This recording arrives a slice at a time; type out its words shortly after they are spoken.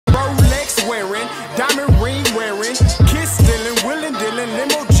wearing, diamond ring wearing, kiss stealing, willing dealing,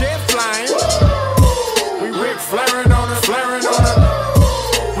 limo jet flying. We Rick flaring on her, flaring on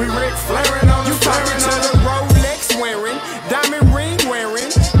her. We Rick flaring on her, flaring on her. Rolex wearing, diamond ring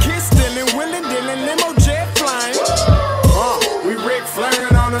wearing, kiss stealing, willing dealing, limo jet flying. We Rick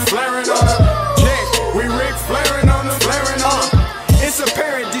flaring on her, flaring on her. Jet, we Rick flaring on her, flaring on her. It's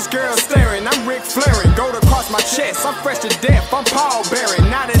apparent these girls staring. I'm Rick flaring, gold across my chest. I'm fresh to death, I'm Paul Bearing,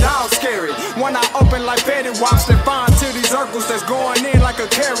 not at all scary. When I open like Betty Wops and find to these circles that's going in like a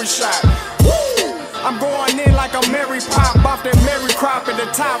carry shot. Woo! I'm going in like a Mary Pop off that Mary Crop at the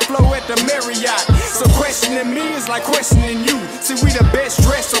top flow at the Marriott. So questioning me is like questioning you. See, we the best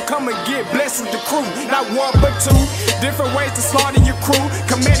dressed, so come and get blessed with the crew. Not one but two, different ways to slaughter your crew.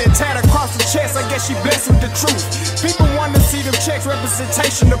 Committed tat across the chest, I guess she blessed with the truth. People want to see them checks,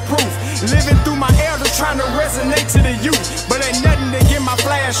 representation of proof. Living through my elders trying to resonate to the youth. But ain't nothing to get my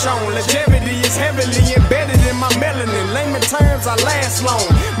flash on. Longevity is heavily embedded in my melanin. Layman terms, I last long.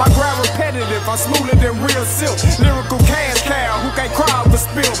 My grind repetitive, I'm smoother than real silk. Lyrical cash cow who can't cry over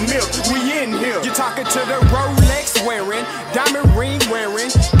spilled milk. We in here. You're talking to the Rolex wearing, diamond ring wearing,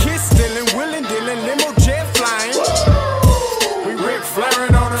 kiss stealing, willing dealing, limo jet flying. We Rick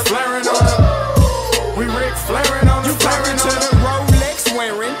flaring on her, flaring on her. We Rick flaring on her, flaring on her. To the Rolex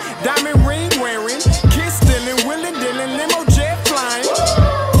wearing, diamond ring wearing, kiss stealing, willing dealing, limo jet flying.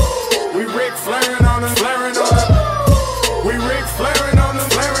 We Rick flaring on her, flaring on her. We Rick flaring on her,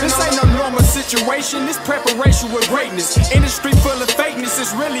 flaring on her. This ain't no normal situation, this preparation with greatness. Industry full of fakeness,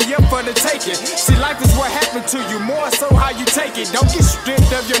 it's really up for the taking. See, life is what happened to you, more so how you take it. Don't get stripped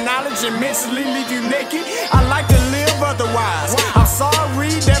of your knowledge and mentally leave you naked. I like to live otherwise. I'm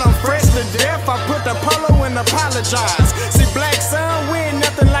sorry that I'm fresh to death. I put the polo and apologize. See, black son, we ain't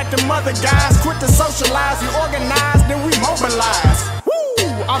nothing like the mother guys. Quit to socialize, we organize, then we mobilize.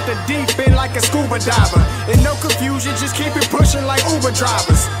 Off the deep end like a scuba diver. And no confusion, just keep it pushing like Uber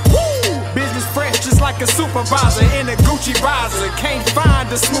drivers. Woo! Business fresh just like a supervisor in a Gucci visor. Can't find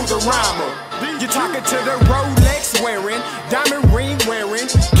a smoother rhymer. You're talking to the Rolex wearing, diamond ring wearing,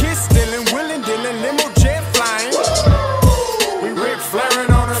 kiss stealing, willing dealing, limo jet flying. We Rick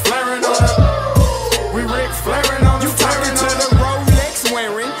flaring on her, flaring on her. We Rick flaring on her. You talking to the Rolex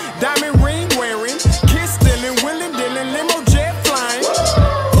wearing, diamond ring wearing, kiss stealing, willing dealing, limo jet flying.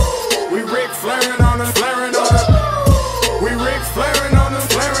 We Rick flaring on her, flaring on her. We Rick flaring on her,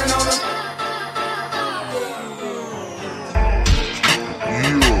 flaring on her.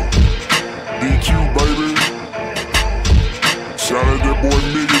 Yeah, DQ baby. Shout out that boy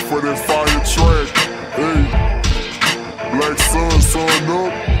Nigga for that fire track. Hey, Black Sun, sun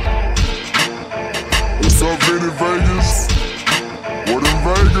up. What's up, Vinny Vegas? What in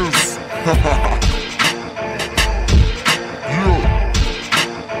Vegas? Yeah.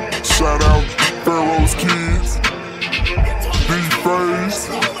 Shout out Pharaoh's Kids, D-Phase,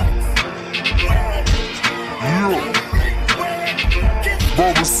 yeah,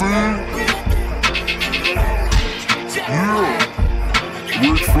 Bubba C, yeah,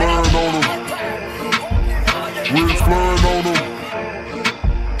 Rick flaring on him, Rick flaring on him,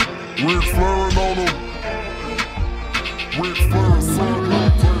 Rick flaring on him, Rick flaring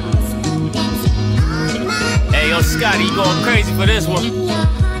on him. Hey, yo, Scotty, you going crazy for this one.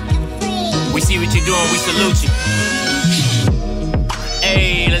 We see what you're doing, we salute you.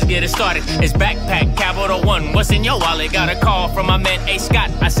 Hey, let's get it started. It's Backpack Capital One. What's in your wallet? Got a call from my man A.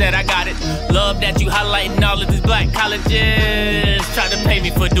 Scott. I said I got it. Love that you highlighting all of these black colleges. Try to pay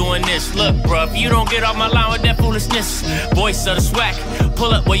me for doing this. Look, bruh, if you don't get off my line with that foolishness, voice of the swag,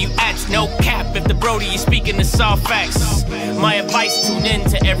 pull up where you at, no cap. If the Brody is speaking the soft facts, my advice, tune in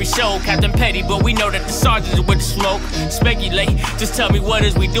to every show. Captain Petty, but we know that the sergeants are with the smoke. Speculate, just tell me what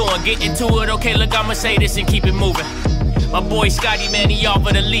is we doing. Get into it, okay, look, I'ma say this and keep it moving. My boy Scotty, man, he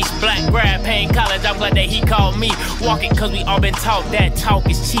offered the least. Black grad, paying college, I'm glad that he called me. Walking, cause we all been taught that talk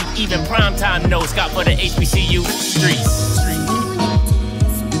is cheap. Even primetime knows Scott for the HBCU streets.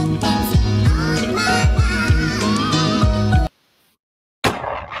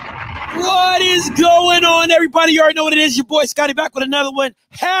 What is going on, everybody? You already know what it is. Your boy Scotty back with another one.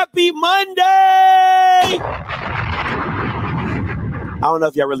 Happy Monday! I don't know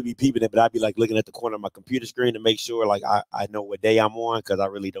if y'all really be peeping it, but I'd be like looking at the corner of my computer screen to make sure like I know what day I'm on, because I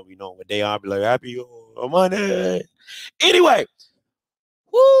really don't be knowing what day I'm. I'd be like, happy Monday. Anyway,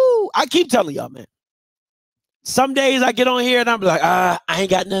 woo! I keep telling y'all, man. Some days I get on here and I'm like, I ain't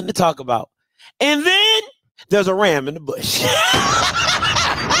got nothing to talk about. And then there's a ram in the bush.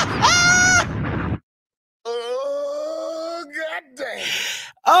 Oh, goddamn.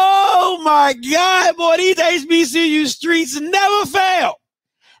 Oh my God, boy, these HBCU streets never fail.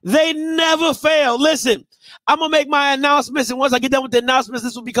 They never fail. Listen, I'm going to make my announcements, and once I get done with the announcements,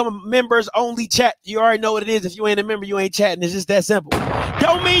 this will become a members-only chat. You already know what it is. If you ain't a member, you ain't chatting. It's just that simple.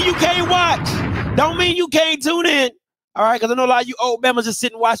 Don't mean you can't watch. Don't mean you can't tune in. All right, because I know a lot of you old members just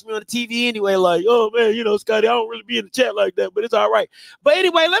sit and watch me on the TV anyway, like, oh, man, you know, Scotty, I don't really be in the chat like that, but it's all right. But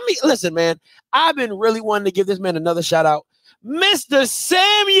anyway, listen, man. I've been really wanting to give this man another shout-out. Mr.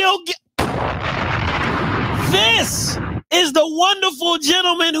 Samuel. This is the wonderful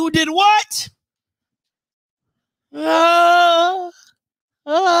gentleman who did what?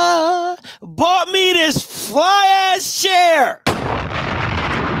 Bought me this fly-ass chair.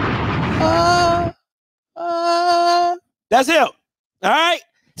 That's him. All right.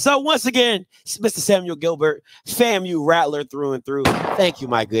 So once again, Mr. Samuel Gilbert, FAMU Rattler through and through. Thank you,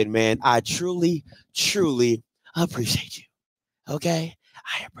 my good man. I truly, truly appreciate you. Okay?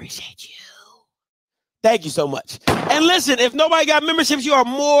 I appreciate you. Thank you so much. And listen, if nobody got memberships, you are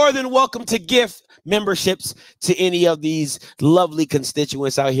more than welcome to gift memberships to any of these lovely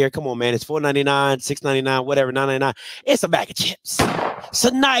constituents out here. Come on, man. It's $4.99, $6.99, whatever, $9.99. It's a bag of chips. It's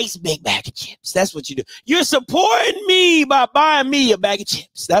a nice big bag of chips. That's what you do. You're supporting me by buying me a bag of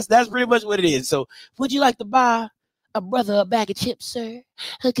chips. That's pretty much what it is. So would you like to buy a brother a bag of chips, sir?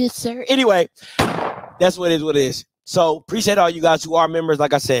 A good sir. Anyway, that's what it is. So appreciate all you guys who are members.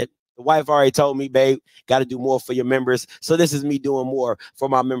 Like I said, the wife already told me, babe, got to do more for your members. So this is me doing more for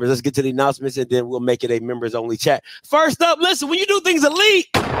my members. Let's get to the announcements, and then we'll make it a members-only chat. First up, listen, when you do things elite,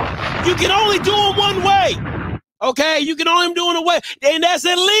 you can only do them one way. Okay? You can only do them a way. And that's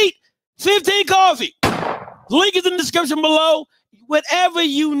elite 15 coffee. Link is in the description below. Whatever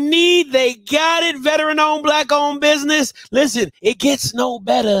you need, they got it. Veteran-owned, black-owned business. Listen, it gets no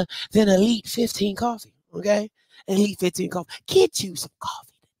better than Elite 15 coffee. Okay? Elite 15 coffee. Get you some coffee.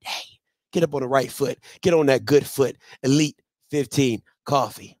 Hey, get up on the right foot. Get on that good foot. Elite 15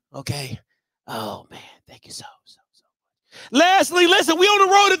 coffee. Okay? Oh, man. Thank you so much. Lastly, listen, we on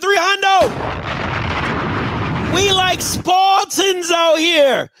the road to 300. We like Spartans out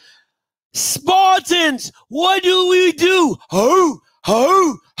here. Spartans. What do we do? Ho.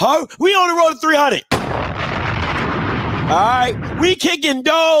 We on the road to 300. All right? We kicking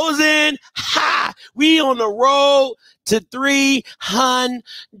doors in. Ha! We on the road to 300.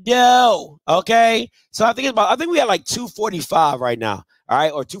 Okay, so I think we have like 245 right now. All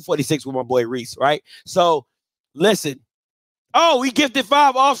right, or 246 with my boy Reese. Right. So listen. Oh, we gifted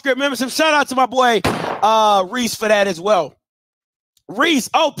 5 off-script memberships. Shout out to my boy Reese for that as well. Reese.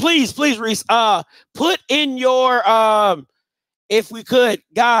 Oh, please, Reese. Put in your if we could,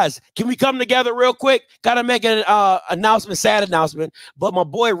 guys, can we come together real quick? Got to make an announcement, sad announcement. But my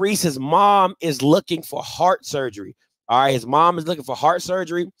boy Reese's mom is looking for heart surgery. All right, his mom is looking for heart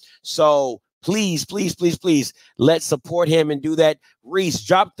surgery. So please, let's support him and do that. Reese,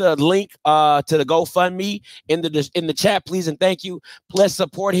 drop the link to the GoFundMe in the chat, please, and thank you. Let's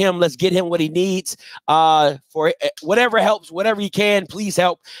support him. Let's get him what he needs for whatever helps, whatever he can. Please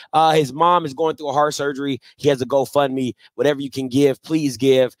help. His mom is going through a heart surgery. He has a GoFundMe. Whatever you can give, please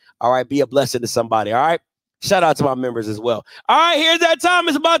give. All right, be a blessing to somebody. All right. Shout out to my members as well. All right, here's that time.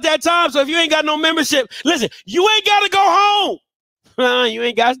 It's about that time. So if you ain't got no membership, listen, you ain't got to go home. You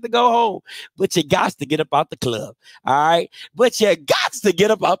ain't got to go home, but you got to get up out the club. All right, but you got to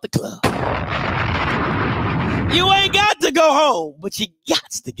get up out the club. You ain't got to go home, but you got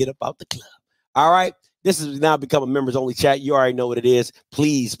to get up out the club. All right, this has now become a members only chat. You already know what it is.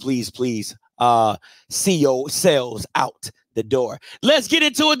 Please, see yourselves out the door. Let's get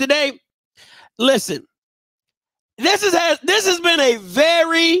into it today. Listen, this has been a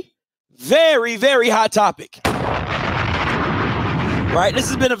very, very, very hot topic. Right, this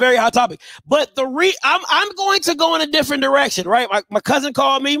has been a very hot topic, but I'm going to go in a different direction. Right, my cousin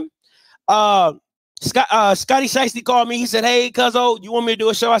called me, Scotty Shiesty called me. He said, "Hey, Cuzzo, you want me to do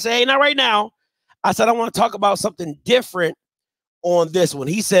a show?" I said, "Hey, not right now." I said, "I want to talk about something different on this one."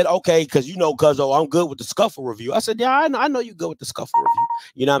 He said, "Okay, because you know, Cuzzo, I'm good with the Scuffle review." I said, "Yeah, I know you good with the Scuffle review."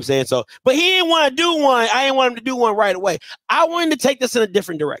 You know what I'm saying? So, but he didn't want to do one. I didn't want him to do one right away. I wanted to take this in a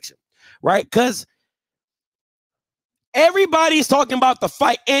different direction, right? Because everybody's talking about the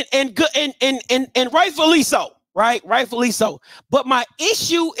fight, and rightfully so, right? Rightfully so. But my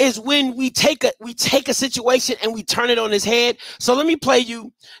issue is when we take a situation and we turn it on its head. So let me play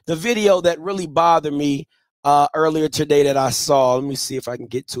you the video that really bothered me earlier today that I saw. Let me see if I can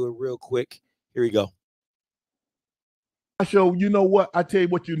get to it real quick. Here we go. So you know what? I tell you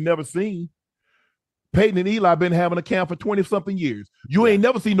what you've never seen. Peyton and Eli been having a camp for 20-something years. You ain't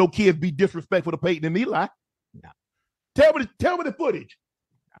never seen no kids be disrespectful to Peyton and Eli. No. Tell me the footage.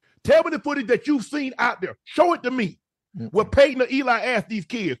 Tell me the footage that you've seen out there. Show it to me. Well, Peyton or Eli asked these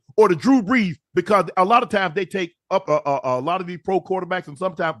kids, or the Drew Brees, because a lot of times they take up a lot of these pro quarterbacks and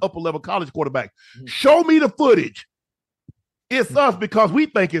sometimes upper level college quarterbacks. Show me the footage. It's us because we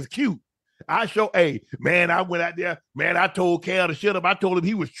think it's cute. I show, hey, man, I went out there, man, I told Cal to shut up. I told him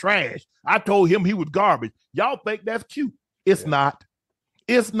he was trash. I told him he was garbage. Y'all think that's cute. It's not.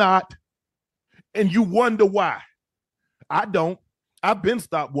 It's not. And you wonder why. I don't. I've been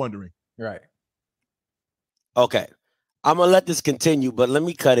stopped wondering. Right. Okay. I'm going to let this continue, but let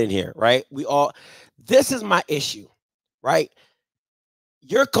me cut in here, right? This is my issue, right?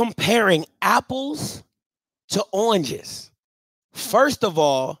 You're comparing apples to oranges. First of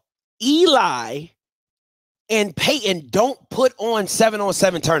all, Eli and Peyton don't put on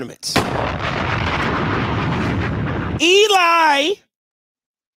 7-on-7 tournaments. Eli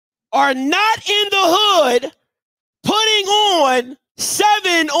are not in the hood putting on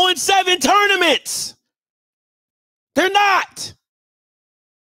 7-on-7 tournaments. They're not.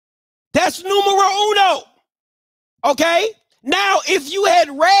 That's numero uno. Okay? Now, if you had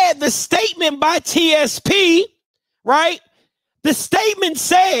read the statement by TSP, right? The statement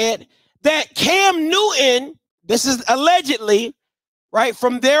said that Cam Newton, this is allegedly, right,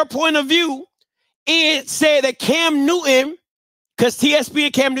 from their point of view, it said that Cam Newton, because TSP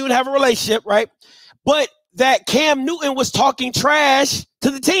and Cam Newton have a relationship, right? But that Cam Newton was talking trash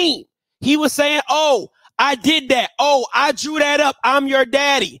to the team. He was saying, oh, I did that. Oh, I drew that up. I'm your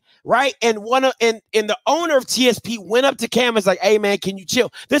daddy, right? And the owner of TSP went up to Cam and was like, hey, man, can you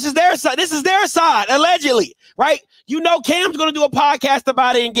chill? This is their side. This is their side, allegedly, right? You know Cam's going to do a podcast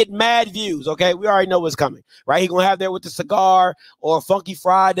about it and get mad views, okay? We already know what's coming, right? He's going to have there with the cigar or Funky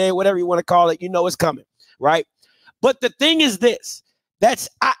Friday, whatever you want to call it. You know it's coming, right? But the thing is this.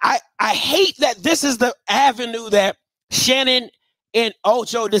 I hate that this is the avenue that Shannon and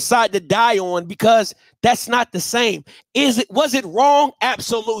Ocho decide to die on, because that's not the same. Was it wrong?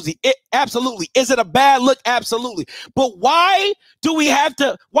 Absolutely. Absolutely. Is it a bad look? Absolutely. But why do we have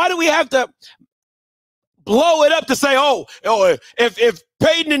to blow it up to say, oh, if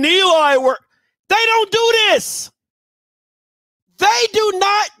Peyton and Eli were, they don't do this. They do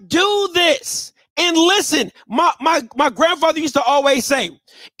not do this. And listen, my grandfather used to always say,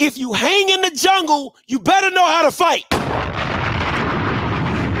 if you hang in the jungle, you better know how to fight.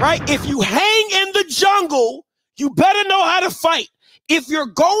 Right? If you hang in the jungle, you better know how to fight. If you're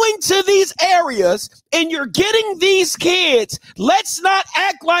going to these areas and you're getting these kids, let's not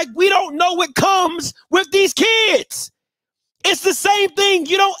act like we don't know what comes with these kids. It's the same thing.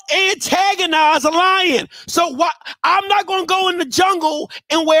 You don't antagonize a lion. So I'm not going to go in the jungle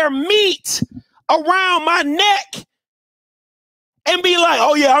and wear meat around my neck and be like,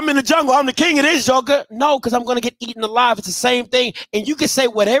 oh, yeah, I'm in the jungle. I'm the king of this joker. No, because I'm going to get eaten alive. It's the same thing. And you can say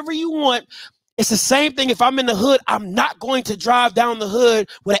whatever you want. It's the same thing. If I'm in the hood, I'm not going to drive down the hood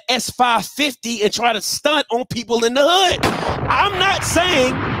with an S550 and try to stunt on people in the hood. I'm not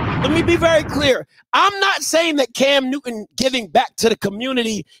saying, let me be very clear. I'm not saying that Cam Newton giving back to the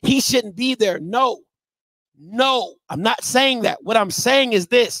community, he shouldn't be there. No, I'm not saying that. What I'm saying is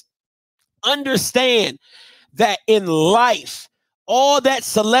this. Understand that in life, all that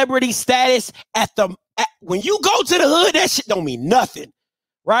celebrity status when you go to the hood, that shit don't mean nothing,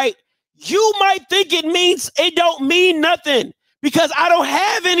 right? You might think it don't mean nothing because I don't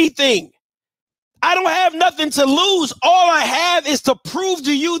have anything. I don't have nothing to lose. All I have is to prove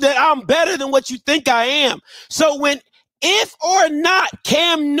to you that I'm better than what you think I am. So if or not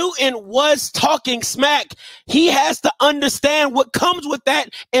Cam Newton was talking smack, he has to understand what comes with that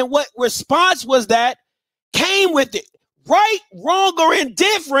and what response was that came with it. Right, wrong, or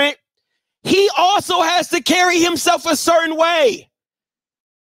indifferent, he also has to carry himself a certain way.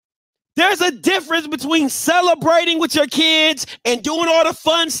 There's a difference between celebrating with your kids and doing all the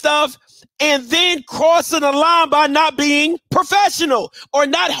fun stuff and then crossing the line by not being professional or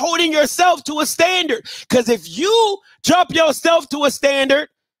not holding yourself to a standard. Because if you drop yourself to a standard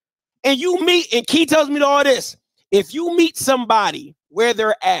and you meet, and Key tells me all this, if you meet somebody where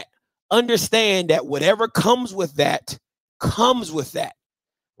they're at, understand that whatever comes with that,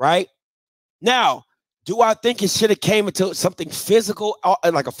 right? Now, do I think it should have came into something physical,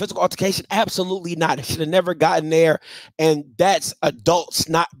 like a physical altercation? Absolutely not. It should have never gotten there. And that's adults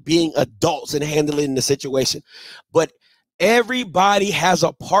not being adults and handling the situation. But everybody has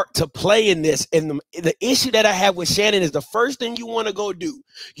a part to play in this. And the issue that I have with Shannon is the first thing you want to go do.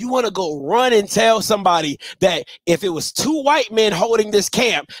 You want to go run and tell somebody that if it was two white men holding this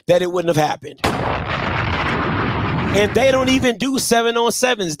camp, that it wouldn't have happened. And they don't even do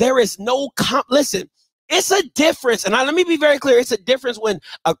 7-on-7s. There is no listen, It's a difference. And let me be very clear. It's a difference when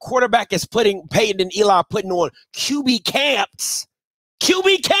a quarterback is Peyton and Eli putting on QB camps,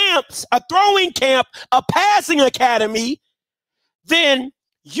 a throwing camp, a passing academy, then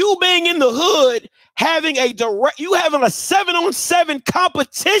you being in the hood, having a 7-on-7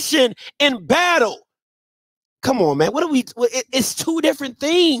 competition in battle. Come on, man. It's two different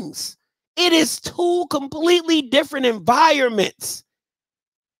things. It is two completely different environments.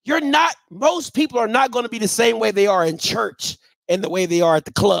 Most people are not going to be the same way they are in church and the way they are at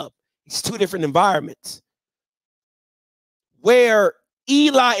the club. It's two different environments. Where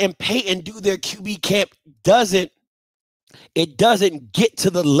Eli and Peyton do their QB camp doesn't get to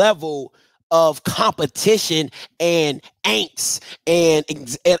the level of competition and angst and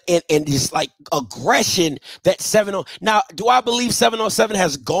just like aggression that 7-on. Now, do I believe 7-on-7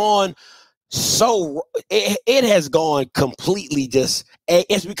 has gone it has gone completely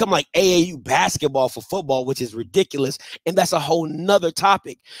it's become like AAU basketball for football, which is ridiculous. And that's a whole nother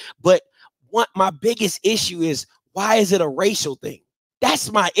topic. But my biggest issue is, why is it a racial thing? That's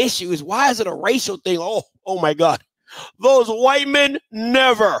my issue, is why is it a racial thing? Oh my God. Those white men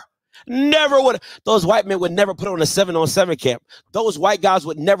never would. Those white men would never put on a 7-on-7 camp. Those white guys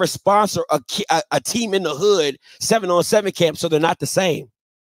would never sponsor a team in the hood 7-on-7 camp. So they're not the same.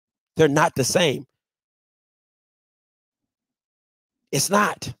 They're not the same. It's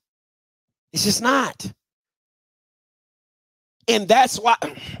not. It's just not. And that's why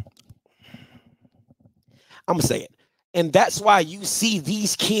I'm gonna say it. And that's why you see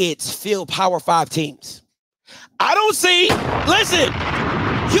these kids fill Power 5 teams. I don't see, listen,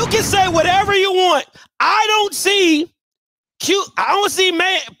 you can say whatever you want. I don't see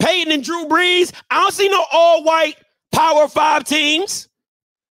Peyton and Drew Brees. I don't see no all-white Power 5 teams.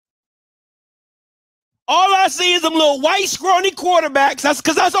 All I see is them little white scrawny quarterbacks. That's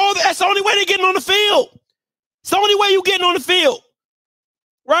the only way they're getting on the field. It's the only way you're getting on the field.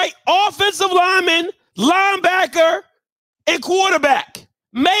 Right? Offensive lineman, linebacker, and quarterback.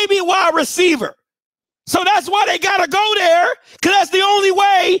 Maybe wide receiver. So that's why they got to go there, because that's the only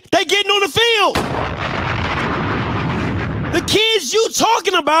way they're getting on the field. The kids you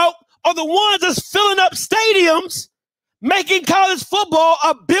talking about are the ones that's filling up stadiums, making college football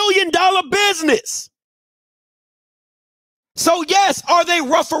a billion-dollar business. So yes, are they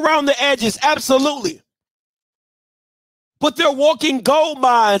rough around the edges? Absolutely. But they're walking gold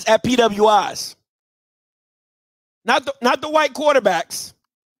mines at PWIs. Not the white quarterbacks.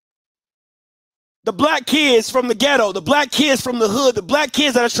 The black kids from the ghetto, the black kids from the hood, the black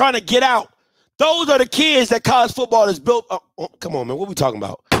kids that are trying to get out. Those are the kids that college football is built. Oh, come on, man. What are we talking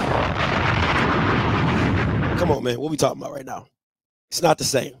about? Come on, man. What are we talking about right now? It's not the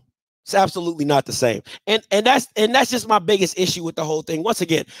same. It's absolutely not the same. And that's just my biggest issue with the whole thing. Once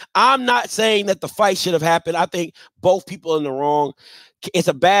again, I'm not saying that the fight should have happened. I think both people are in the wrong. It's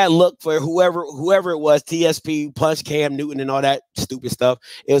a bad look for whoever it was, TSP, Punch, Cam Newton, and all that stupid stuff.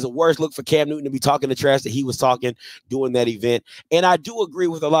 It was a worse look for Cam Newton to be talking the trash that he was talking during that event. And I do agree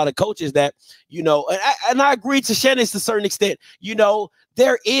with a lot of coaches that, and I agree to Shannon's to a certain extent,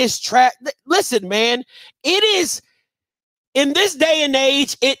 there is trash. Listen, man, it is. In this day and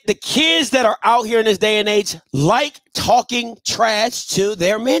age, the kids that are out here in this day and age like talking trash to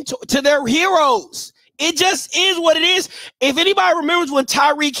their mentor, to their heroes. It just is what it is. If anybody remembers when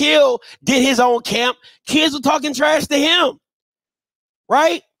Tyreek Hill did his own camp, kids were talking trash to him,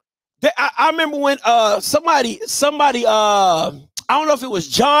 right? I remember when somebody, I don't know if it was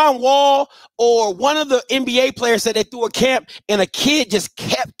John Wall or one of the NBA players said they threw a camp and a kid just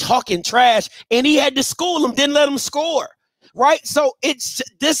kept talking trash and he had to school him, didn't let him score. Right. So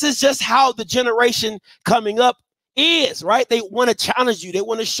this is just how the generation coming up is, right? They want to challenge you. They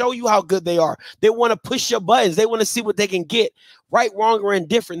want to show you how good they are. They want to push your buttons. They want to see what they can get. Right, wrong, or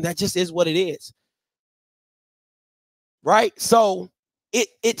indifferent. That just is what it is. Right. So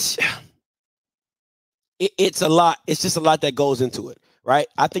it's a lot. It's just a lot that goes into it. Right.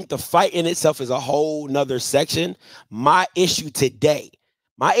 I think the fight in itself is a whole nother section. My issue today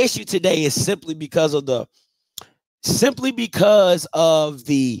is simply because of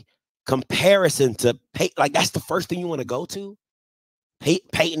the comparison to Peyton. Like, that's the first thing you want to go to?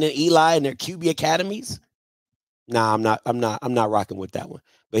 Peyton and Eli and their QB academies? Nah, I'm not rocking with that one.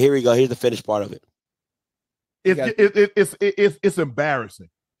 But here we go. Here's the finished part of it. It's embarrassing.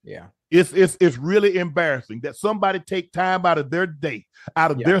 Yeah. It's really embarrassing that somebody take time out of their day,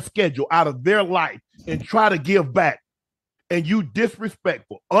 out of their schedule, out of their life, and try to give back. And you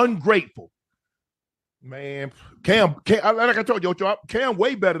disrespectful, ungrateful. Man, Cam, like I told you, Cam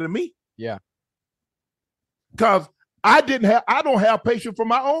way better than me. Yeah. Because I don't have patience for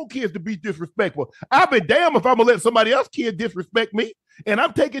my own kids to be disrespectful. I'll be damned if I'm gonna let somebody else's kid disrespect me. And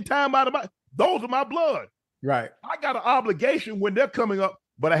I'm taking time out of those are my blood. Right. I got an obligation when they're coming up,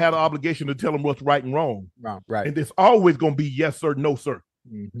 but I had an obligation to tell them what's right and wrong. Right. And it's always gonna be yes, sir, no, sir.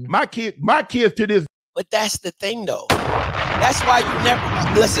 Mm-hmm. My kids to this. But that's the thing, though. That's why you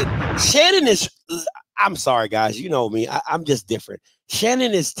never listen. Shannon is. I'm sorry, guys. You know me. I'm just different.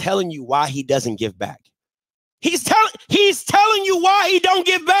 Shannon is telling you why he doesn't give back. He's telling you why he don't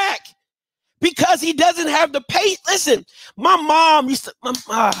give back. Because he doesn't have the pay. Listen, my mom used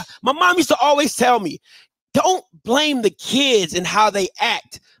to always tell me, don't blame the kids and how they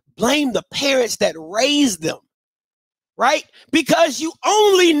act. Blame the parents that raised them. Right? Because you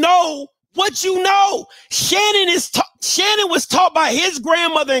only know what you know. Shannon was taught by his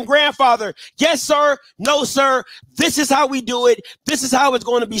grandmother and grandfather. Yes, sir. No, sir. This is how we do it. This is how it's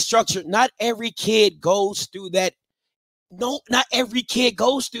going to be structured. Not every kid goes through that. No, not every kid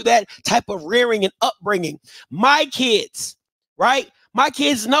goes through that type of rearing and upbringing. My kids, right? My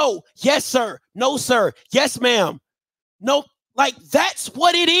kids know. Yes, sir. No, sir. Yes, ma'am. No, like that's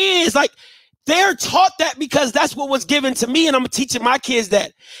what it is. Like, they're taught that because that's what was given to me, and I'm teaching my kids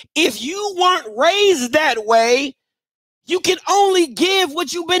that. If you weren't raised that way, you can only give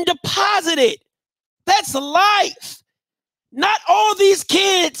what you've been deposited. That's life. Not all these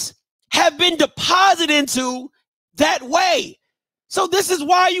kids have been deposited into that way. So this is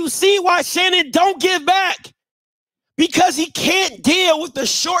why you see why Shannon don't give back. Because he can't deal with the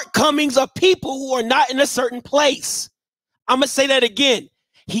shortcomings of people who are not in a certain place. I'm going to say that again.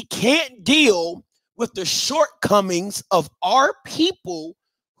 He can't deal with the shortcomings of our people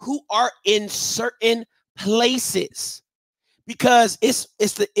who are in certain places. Because it's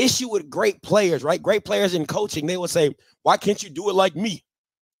the issue with great players, right? Great players in coaching, they will say, why can't you do it like me?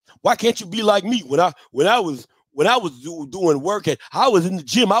 Why can't you be like me? When I was doing work and I was in the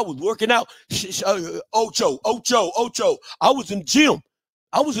gym, I was working out. Ocho. I was in the gym.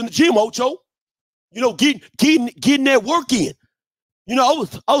 Ocho. You know, getting that work in. You know, I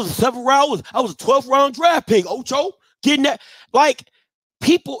was a 7th round. I was a 12th round draft pick. Ocho, getting that. Like,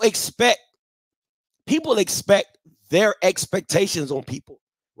 people expect their expectations on people,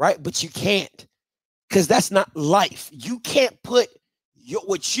 right? But you can't, because that's not life. You can't put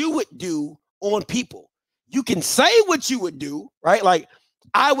what you would do on people. You can say what you would do, right? Like,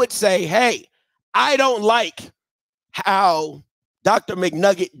 I would say, hey, I don't like how Dr.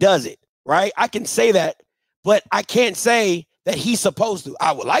 McNugget does it, right? I can say that, but I can't say that he's supposed to.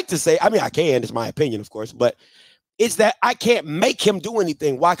 I would like to say, I mean, I can, it's my opinion, of course, but it's that I can't make him do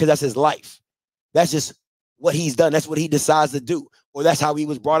anything. Why? Because that's his life. That's just what he's done. That's what he decides to do. Or that's how he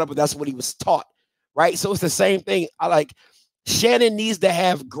was brought up, or that's what he was taught, right? So it's the same thing. Shannon needs to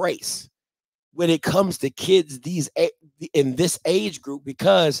have grace when it comes to kids in this age group,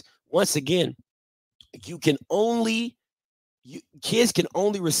 because once again, kids can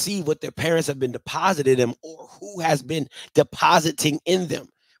only receive what their parents have been deposited in, or who has been depositing in them,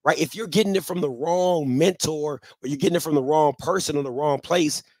 right? If you're getting it from the wrong mentor, or you're getting it from the wrong person or the wrong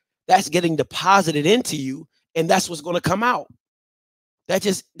place, that's getting deposited into you, and that's what's going to come out. That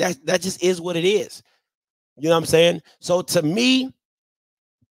just is what it is. You know what I'm saying? So to me,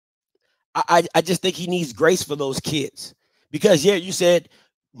 I just think he needs grace for those kids, because yeah, you said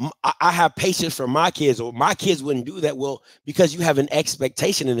I have patience for my kids, or my kids wouldn't do that. Well, because you have an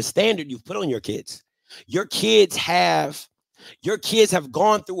expectation and a standard you've put on your kids. Your kids have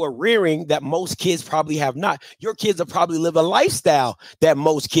gone through a rearing that most kids probably have not. Your kids have probably lived a lifestyle that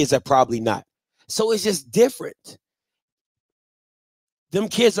most kids have probably not. So it's just different. Them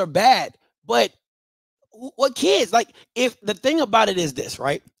kids are bad, but what kids? Like, if the thing about it is this,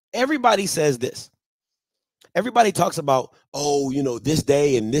 right? Everybody says this. Everybody talks about, oh, you know, this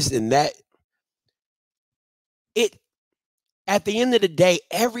day and this and that. At the end of the day,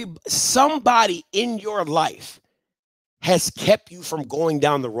 somebody in your life has kept you from going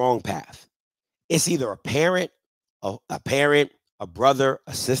down the wrong path. It's either a parent, a brother,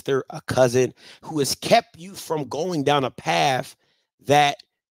 a sister, a cousin, who has kept you from going down a path that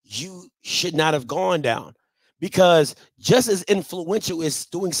you should not have gone down. Because just as influential as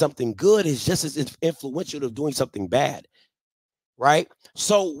doing something good is just as influential as doing something bad, right?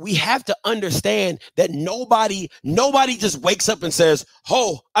 So we have to understand that nobody just wakes up and says,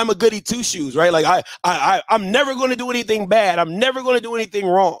 "Oh, I'm a goody two shoes," right? Like I'm never going to do anything bad. I'm never going to do anything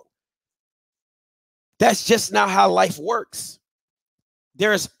wrong. That's just not how life works.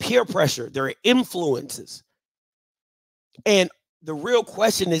 There's peer pressure. There are influences, and the real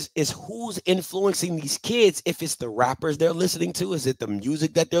question is who's influencing these kids? If it's the rappers they're listening to, is it the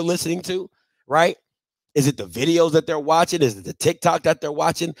music that they're listening to, right? Is it the videos that they're watching? Is it the TikTok that they're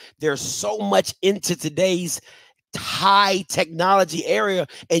watching? There's so much into today's high technology area,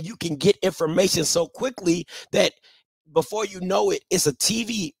 and you can get information so quickly that before you know it, it's a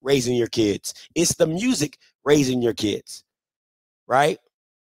TV raising your kids. It's the music raising your kids, right?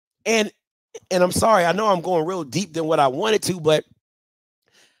 And I'm sorry, I know I'm going real deep than what I wanted to, but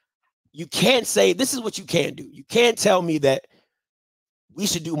you can't say, this is what you can't do. You can't tell me that we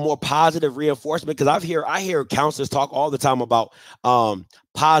should do more positive reinforcement, because I hear counselors talk all the time about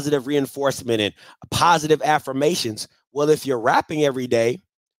positive reinforcement and positive affirmations. Well, if you're rapping every day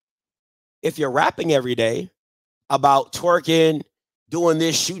about twerking, doing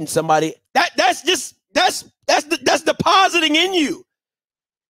this, shooting somebody, that's depositing in you.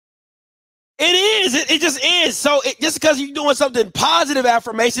 It is. It just is. So just because you're doing something positive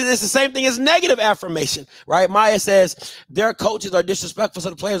affirmation, it's the same thing as negative affirmation, right? Maya says their coaches are disrespectful,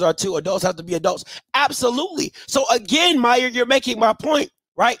 so the players are too. Adults have to be adults. Absolutely. So again, Maya, you're making my point,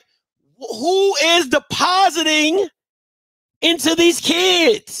 right? Who is depositing into these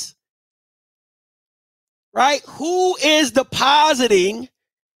kids, right? Who is depositing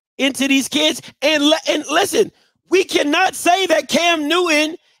into these kids? And listen, we cannot say that Cam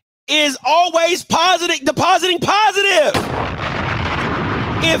Newton is always depositing positive.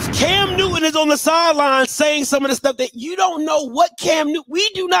 If Cam Newton is on the sideline saying some of the stuff that you don't know what we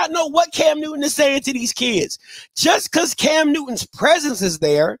do not know what Cam Newton is saying to these kids. Just because Cam Newton's presence is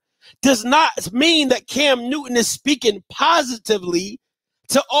there does not mean that Cam Newton is speaking positively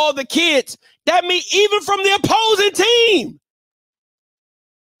to all the kids. That means even from the opposing team.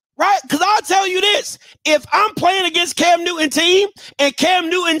 Right? Because I'll tell you this. If I'm playing against Cam Newton's team and Cam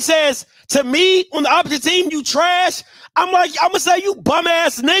Newton says to me on the opposite team, you trash, I'm going to say, you bum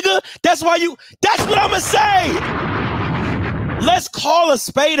ass nigga. That's what I'm going to say. Let's call a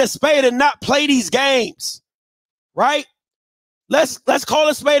spade and not play these games. Right? Let's call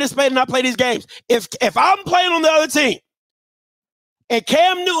a spade and not play these games. If I'm playing on the other team, and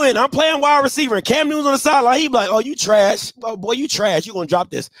Cam Newton, I'm playing wide receiver, and Cam Newton's on the sideline, he'd be like, oh, you trash. Oh, boy, you trash. You're going to drop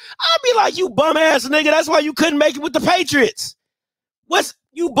this. I'd be like, you bum-ass nigga. That's why you couldn't make it with the Patriots.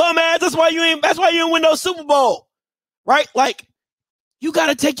 You bum-ass? That's why you didn't win no Super Bowl. Right? Like, you got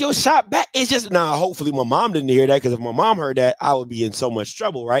to take your shot back. It's just, hopefully my mom didn't hear that, because if my mom heard that, I would be in so much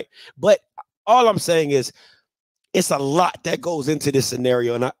trouble, right? But all I'm saying is, it's a lot that goes into this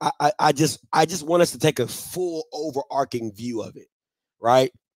scenario, and I just want us to take a full overarching view of it.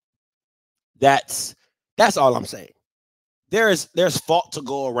 Right? That's all I'm saying. There's fault to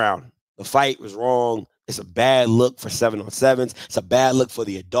go around. The fight was wrong. It's a bad look for 7-on-7s. It's a bad look for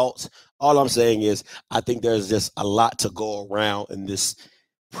the adults. All I'm saying is I think there's just a lot to go around in this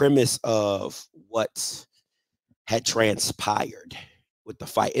premise of what had transpired with the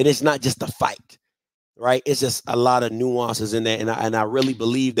fight. And it's not just the fight, right? It's just a lot of nuances in there. And I really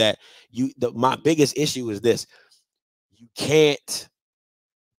believe that my biggest issue is this. You can't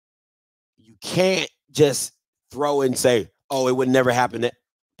just throw and say, oh, it would never happen to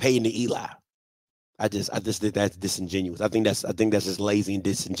Peyton to Eli. I just think that's disingenuous. I think that's just lazy and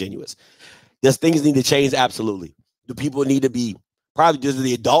disingenuous. Does things need to change? Absolutely. Do people need to be, probably does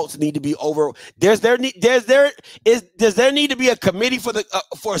the adults need to be over? Does there need to be a committee for the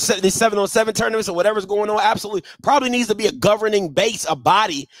 7-on-7 tournaments or whatever's going on? Absolutely. Probably needs to be a governing base, a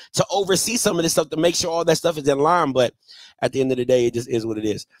body to oversee some of this stuff to make sure all that stuff is in line. But at the end of the day, it just is what it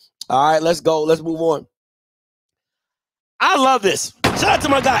is. All right, let's go. Let's move on. I love this. Shout out to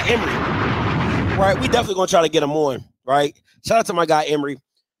my guy, Emery. Right, we definitely going to try to get him on, right? Shout out to my guy, Emery.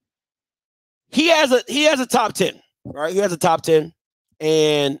 He has a top 10, right? He has a top 10.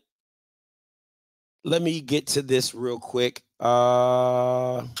 And let me get to this real quick. Where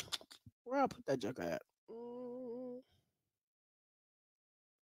I put that joker at?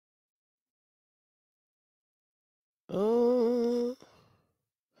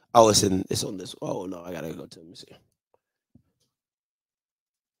 Oh, it's on this. Oh no, I gotta go to. Let me see.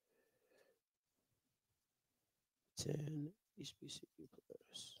 HBCU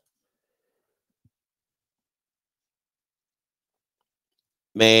players.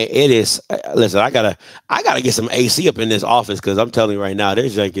 Man, it is. Listen, I gotta get some AC up in this office, because I'm telling you right now,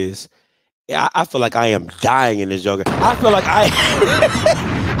 this junk is. Yeah, I feel like I am dying in this joker. I feel like I feel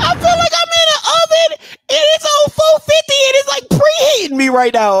like I'm in an oven and it's on 450 and it's like preheating me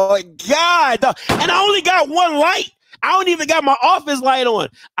right now. Like, God, and I only got one light. I don't even got my office light on.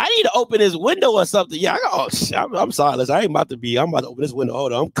 I need to open this window or something. Yeah, I'm sorry. Listen, I'm about to open this window.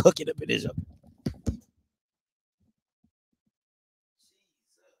 Hold on, I'm cooking up in this joker.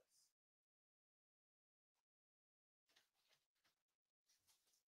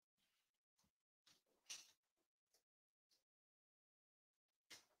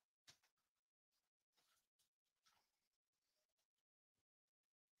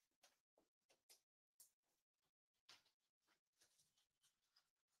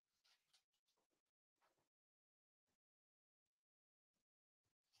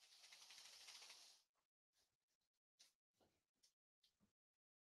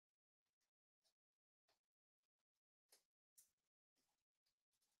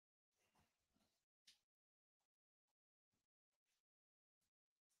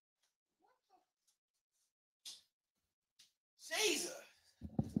 Jesus.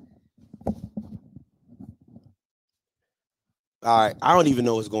 All right, I don't even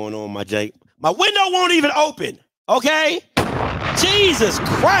know what's going on, my Jake. My window won't even open, okay? Jesus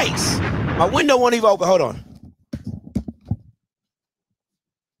Christ. My window won't even open. Hold on.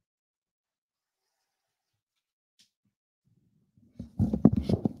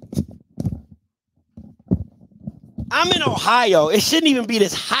 I'm in Ohio. It shouldn't even be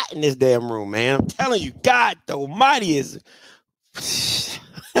this hot in this damn room, man. I'm telling you, God almighty is... I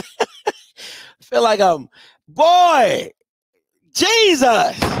feel like boy,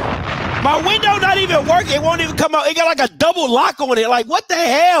 Jesus. My window not even working. It won't even come out. It got like a double lock on it. Like, what the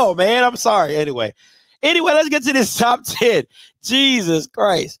hell, man? I'm sorry. Anyway, let's get to this top 10. Jesus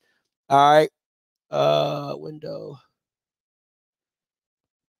Christ. All right. Window.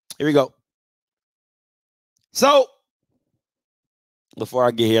 Here we go. So, before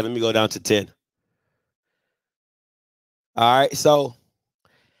I get here, let me go down to 10. All right. So,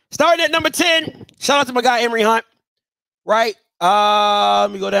 starting at number 10, shout out to my guy, Emory Hunt. Right.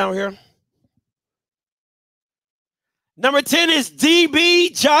 Let me go down here. Number 10 is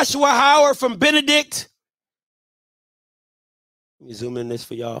DB Joshua Howard from Benedict. Let me zoom in this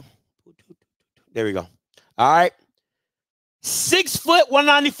for y'all. There we go. All right. 6 foot,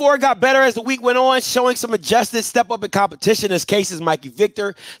 194, got better as the week went on, showing some adjusted step up in competition. His case is Mikey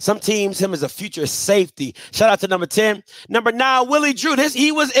Victor. Some teams, him as a future safety. Shout out to number 10. Number 9, Willie Drew.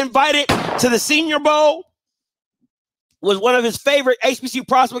 He was invited to the Senior Bowl. Was one of his favorite HBCU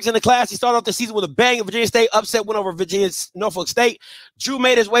prospects in the class. He started off the season with a bang at Virginia State, upset win over Virginia's Norfolk State. Drew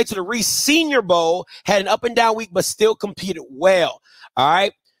made his way to the Reese Senior Bowl, had an up and down week, but still competed well. All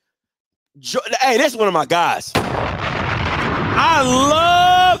right. Hey, this is one of my guys. I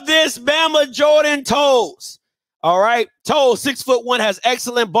love this Bama Jordan Toles. All right. Toles, 6'1", has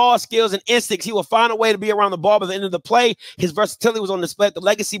excellent ball skills and instincts. He will find a way to be around the ball by the end of the play. His versatility was on display at the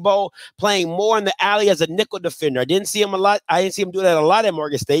Legacy Bowl, playing more in the alley as a nickel defender. I didn't see him a lot. I didn't see him do that a lot at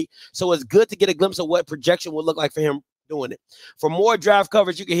Morgan State. So it's good to get a glimpse of what projection would look like for him doing it. For more draft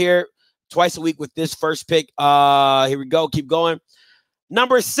coverage, you can hear twice a week with this first pick. Here we go. Keep going.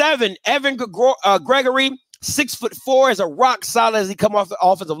 Number 7, Evan Gregory. 6'4", is a rock solid as he come off the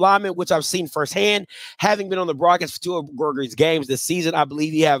offensive lineman, which I've seen firsthand. Having been on the broadcast for 2 of Gregory's games this season, I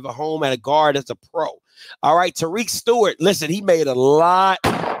believe he have a home at a guard as a pro. All right, Tariq Stewart. Listen, he made a lot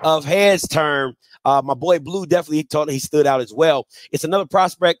of heads turn. My boy Blue definitely thought he stood out as well. It's another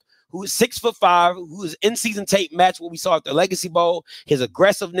prospect who is 6'5", whose in-season tape matched what we saw at the Legacy Bowl. His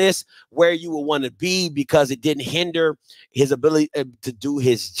aggressiveness, where you would want to be, because it didn't hinder his ability to do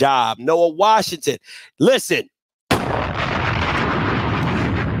his job. Noah Washington, listen,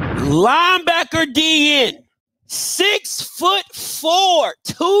 linebacker DN, 6'4",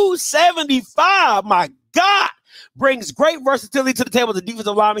 275. My God. Brings great versatility to the table as a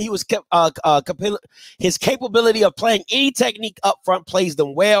defensive lineman. He was his capability of playing any technique up front plays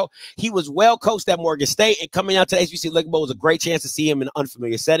them well. He was well coached at Morgan State, and coming out to the HBCU LEGACU Bowl was a great chance to see him in an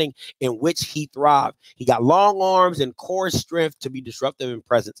unfamiliar setting in which he thrived. He got long arms and core strength to be disruptive in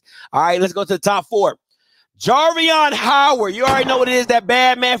presence. All right, let's go to the top 4. Jarvion Howard. You already know what it is. That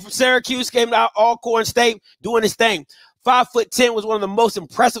bad man from Syracuse came out Alcorn State doing his thing. 5'10", was one of the most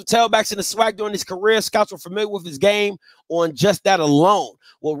impressive tailbacks in the SWAC during his career. Scouts were familiar with his game on just that alone.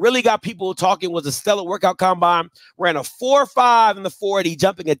 What really got people talking was a stellar workout combine. Ran a 4.5 in the 40,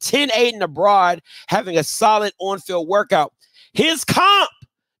 jumping a 10.8 in the broad, having a solid on-field workout. His comp,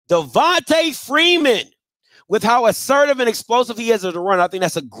 Devontae Freeman, with how assertive and explosive he is as a runner. I think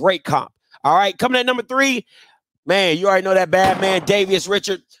that's a great comp. All right, coming at number 3, man, you already know that bad man, Davius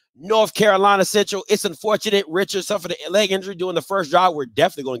Richard. North Carolina Central. It's unfortunate Richard suffered a leg injury during the first drive. We're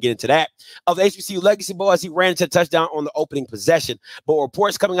definitely going to get into that. Of the HBCU Legacy Bowl as he ran into a touchdown on the opening possession. But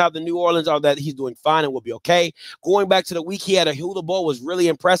reports coming out of the New Orleans are that he's doing fine and will be okay. Going back to the week he had a Hula Bowl was really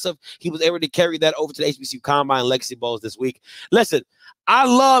impressive. He was able to carry that over to the HBCU Combine Legacy Bowls this week. Listen, I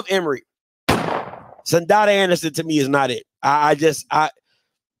love Emory. Sandada Anderson to me is not it.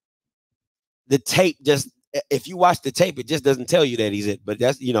 The tape just, if you watch the tape, it just doesn't tell you that he's it. But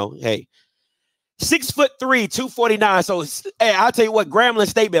that's, you know, hey, 6'3", 249. So, hey, I'll tell you what, Grambling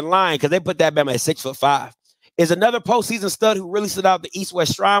State been lying because they put that Bama at 6'5". Is another postseason stud who really stood out the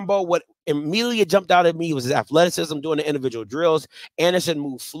East-West Shrine Bowl. What immediately jumped out at me was his athleticism doing the individual drills. Anderson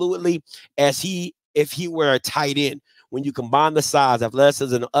moved fluidly as if he were a tight end. When you combine the size,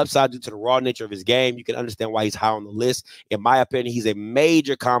 athleticism, and the upside due to the raw nature of his game, you can understand why he's high on the list. In my opinion, he's a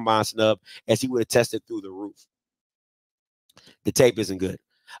major combine snub as he would have tested through the roof. The tape isn't good.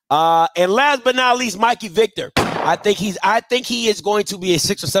 And last but not least, Mikey Victor. I think he is going to be a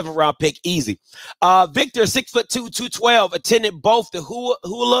 6th or 7th round pick, easy. Victor, 6'2", 212, attended both the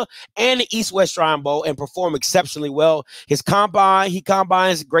Hula and the East West Shrine Bowl and performed exceptionally well. He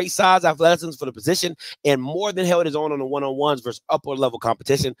combines great size, athleticism for the position, and more than held his own on the one-on-ones versus upper level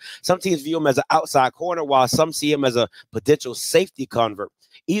competition. Some teams view him as an outside corner, while some see him as a potential safety convert.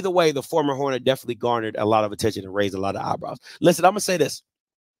 Either way, the former Hornet definitely garnered a lot of attention and raised a lot of eyebrows. Listen, I'm gonna say this.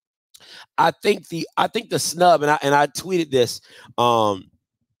 I think the snub, and I tweeted this.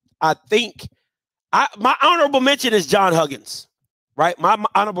 I think my honorable mention is John Huggins, right? My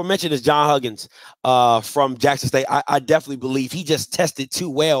honorable mention is John Huggins from Jackson State. I definitely believe he just tested too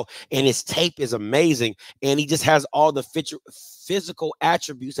well, and his tape is amazing, and he just has all the physical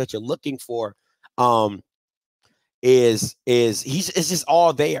attributes that you're looking for. It's just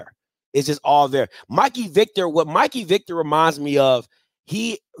all there. It's just all there. Mikey Victor, what Mikey Victor reminds me of,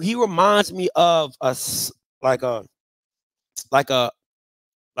 he reminds me of a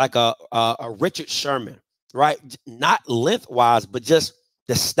Richard Sherman, right? Not lengthwise, but just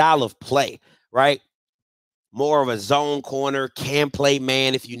the style of play, right? More of a zone corner, can play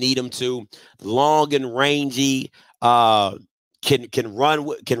man if you need him to, long and rangy, can run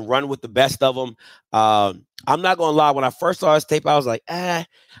with the best of them. I'm not gonna lie, when I first saw his tape, I was like,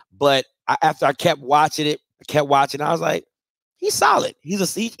 but after I kept watching, I was like, he's solid. He's a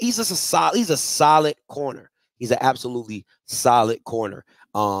solid corner. He's an absolutely solid corner.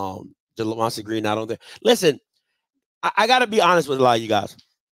 Lamont Green not on there. Listen, I gotta be honest with a lot of you guys.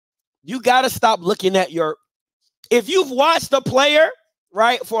 You gotta stop looking at if you've watched a player,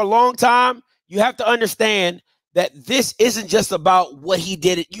 right, for a long time, you have to understand that this isn't just about what he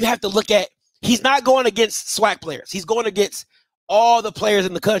did. You have to look at, he's not going against SWAC players. He's going against all the players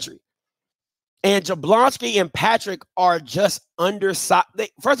in the country. And Jablonski and Patrick are just undersized.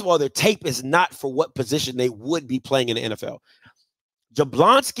 First of all, their tape is not for what position they would be playing in the NFL.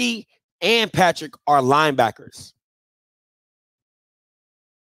 Jablonski and Patrick are linebackers.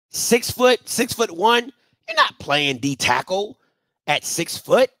 6 foot, 6'1". You're not playing D tackle at 6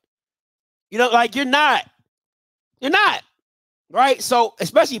 foot. Like you're not, right? So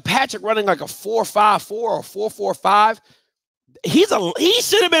especially Patrick running like a 4.54 or 4.45. He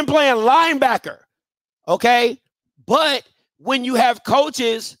should have been playing linebacker, okay? But when you have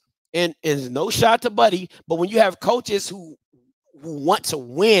coaches, and no shot to Buddy, but when you have coaches who want to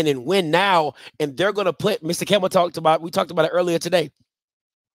win and win now, and they're going to put, Mr. Campbell we talked about it earlier today,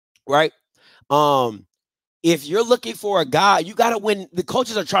 right? If you're looking for a guy, you got to win. The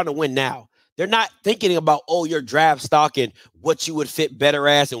coaches are trying to win now. They're not thinking about, your draft stock and what you would fit better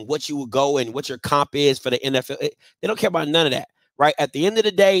as and what you would go and what your comp is for the NFL. They don't care about none of that, right? At the end of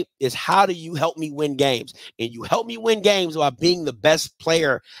the day is, how do you help me win games? And you help me win games by being the best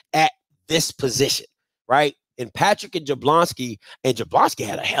player at this position, right? And Patrick and Jablonski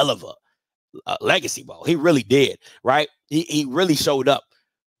had a hell of a legacy ball. He really did, right? He really showed up.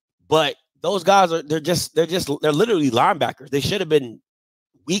 But those guys they're literally linebackers. They should have been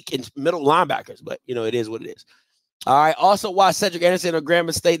weak and middle linebackers, but it is what it is. All right. Also, watch Cedric Anderson of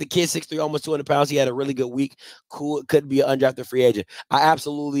Grambling State. The kid, 6'3", almost 200 pounds. He had a really good week. Cool. Could be an undrafted free agent. I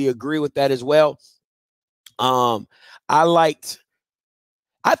absolutely agree with that as well.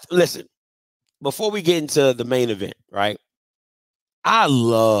 Listen, before we get into the main event, right? I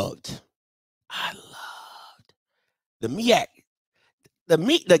loved the MEAC.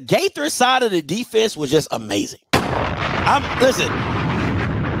 The Gaither side of the defense was just amazing.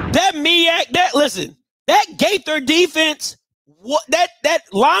 That Gaither defense, that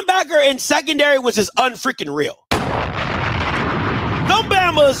linebacker and secondary was just unfreaking real. Them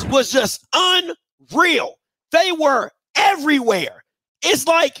Bamas was just unreal. They were everywhere. It's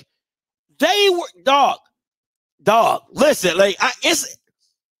like they were dog. Listen,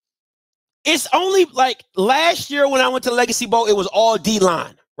 it's only like last year when I went to Legacy Bowl, it was all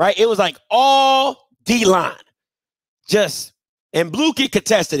D-line, right? It was like all D-line. And Blue Kid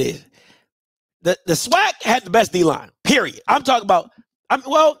contested it. The SWAC had the best D-line, period. I'm talking about,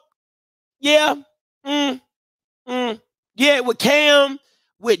 yeah, with Cam,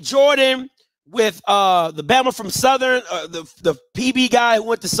 with Jordan, with the Bama from Southern, the PB guy who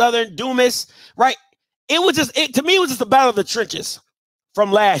went to Southern, Dumas, right? To me, it was just a battle of the trenches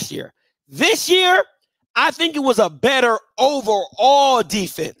from last year. This year, I think it was a better overall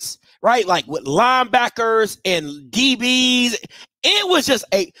defense, right? Like with linebackers and DBs. It was just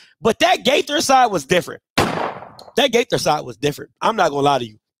but that Gaither side was different. I'm not gonna lie to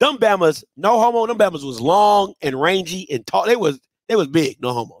you. Them Bamas, no homo, them Bamas was long and rangy and tall. They was big,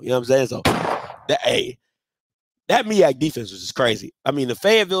 no homo. You know what I'm saying? So that MEAC defense was just crazy. I mean, the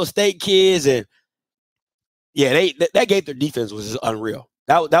Fayetteville State kids, and Yeah, that Gaither defense was just unreal.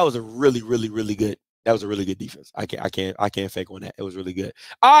 That was a really, really, really good. That was a really good defense. I can't fake on that. It was really good.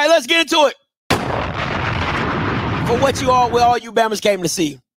 All right, let's get into it. For what all you Bammers came to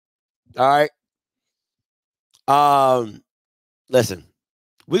see. All right. Listen,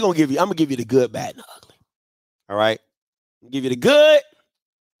 I'm gonna give you the good, bad, and the ugly. All right. I'm gonna give you the good,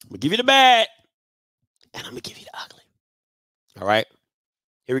 I'm gonna give you the bad, and I'm gonna give you the ugly. All right.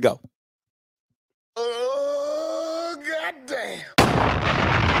 Here we go. Oh, goddamn.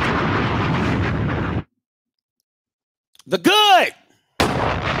 The good.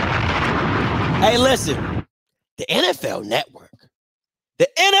 Hey, listen. The NFL Network.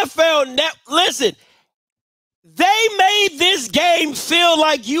 Listen. They made this game feel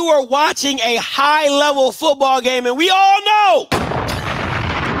like you were watching a high-level football game, and we all know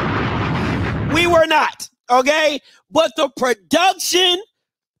we were not, okay? But the production,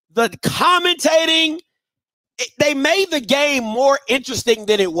 the commentating, they made the game more interesting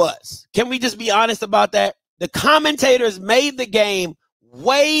than it was. Can we just be honest about that? The commentators made the game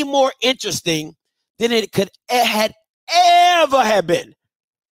way more interesting than it had ever have been.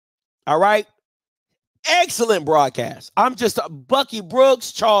 All right? Excellent broadcast. I'm just Bucky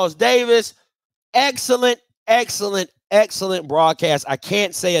Brooks, Charles Davis. Excellent broadcast. I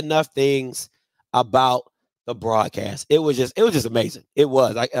can't say enough things about the broadcast. It was just amazing. It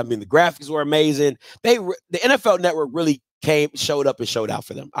was. I mean, the graphics were amazing. The NFL Network really showed up and showed out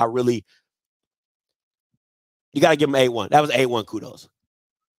for them. You got to give them A1. That was A1 kudos.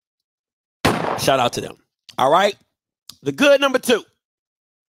 Shout out to them. All right. The good number 2.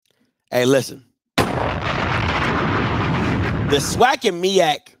 Hey, listen. The SWAC and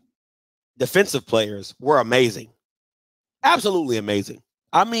MEAC defensive players were amazing. Absolutely amazing.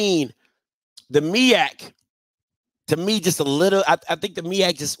 I mean, the MEAC, to me, just a little, I think the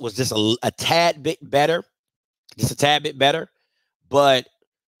MEAC was just a tad bit better. Just a tad bit better. But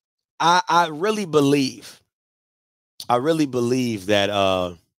I really believe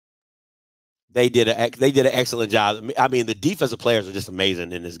that they did an excellent job. I mean, the defensive players are just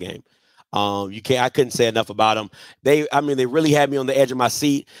amazing in this game. I couldn't say enough about them. They really had me on the edge of my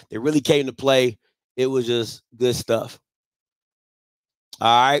seat. They really came to play. It was just good stuff.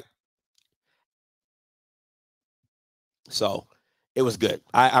 All right. So it was good.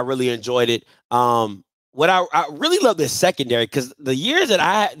 I really enjoyed it. What I really love this secondary, because the year that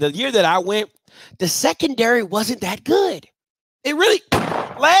I went, the secondary wasn't that good.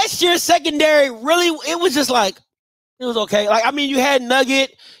 Last year's secondary really, it was just like, it was okay. Like, I mean, you had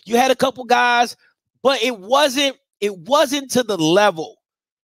Nugget, you had a couple guys, but it wasn't to the level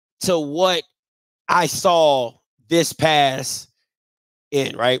to what I saw this pass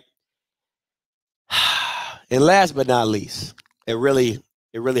in, right? And last but not least, it really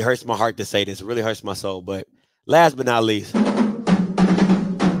hurts my heart to say this. It really hurts my soul, but last but not least,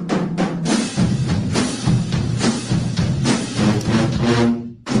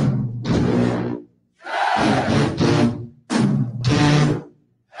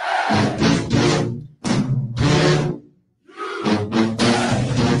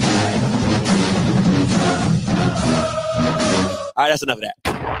 all right, that's enough of that.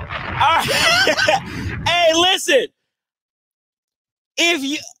 All right. Hey, listen. I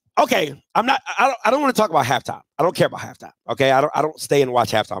don't want to talk about halftime. I don't care about halftime. Okay. I don't stay and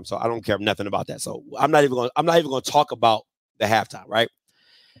watch halftime, so I don't care nothing about that. So I'm not even going to talk about the halftime, right?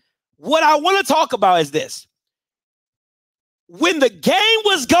 What I want to talk about is this. When the game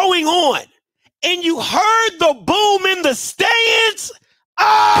was going on and you heard the boom in the stands,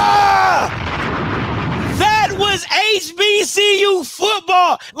 that was HBCU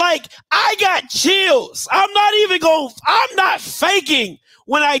football. Like, I got chills. I'm not faking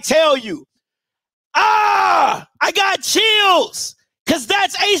when I tell you. I got chills. Because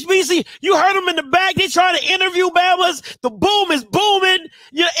that's HBC. You heard them in the back. They trying to interview Bama's. The boom is booming.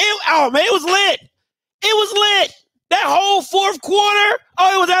 It was lit. It was lit. That whole fourth quarter,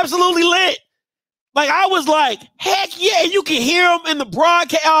 it was absolutely lit. Like, I was like, heck yeah, you can hear them in the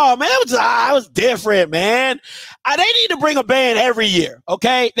broadcast. Oh, man, it was different, man. They need to bring a band every year,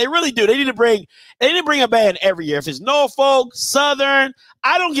 okay? They really do. They need to bring a band every year. If it's Norfolk, Southern,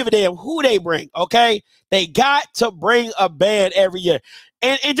 I don't give a damn who they bring, okay? They got to bring a band every year.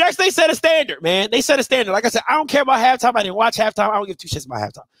 And Jackson, they set a standard, man. They set a standard. Like I said, I don't care about halftime. I didn't watch halftime. I don't give 2 shits about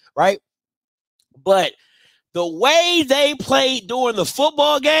halftime, right? But the way they played during the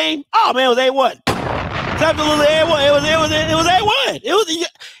football game, oh, man, it was A1. Absolutely A1. It was A1.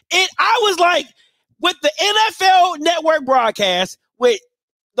 I was like, with the NFL Network broadcast, with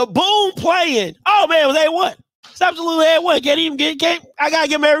the boom playing, oh man, it was A1. It's absolutely at one. Can't even get. Can't. I gotta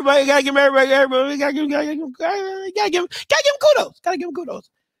give him everybody. Gotta give him everybody. Everybody. Gotta give him kudos. Gotta give him kudos.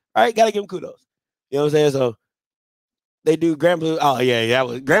 All right. Gotta give him kudos. You know what I'm saying? So they do Grambling. Oh yeah.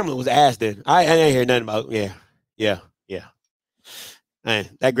 Grambling was ass then. I ain't hear nothing about. Yeah. Man,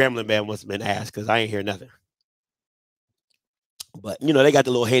 that Grambling band must have been ass because I ain't hear nothing. But you know they got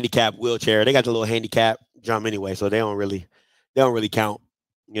the little handicap wheelchair. They got the little handicap drum anyway, so they don't really count.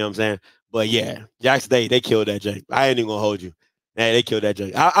 You know what I'm saying? But yeah, Jackson they killed that joint. I ain't even gonna hold you. Man, they killed that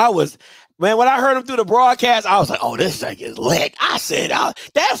joint. I was, man, when I heard them through the broadcast, I was like, oh, this thing is lit. I said,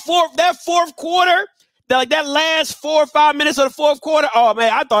 that fourth quarter, that last 4 or 5 minutes of the fourth quarter, oh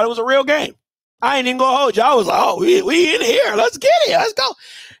man, I thought it was a real game. I ain't even gonna hold you. I was like, oh, we in here. Let's get it. Let's go.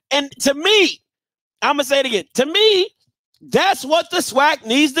 And to me, I'm gonna say it again. To me, that's what the SWAC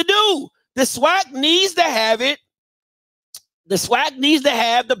needs to do. The SWAC needs to have it. The SWAC needs to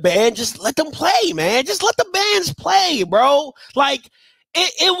have the band. Just let them play, man. Just let the bands play, bro. Like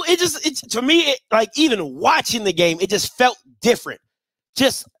it's to me, like even watching the game, it just felt different.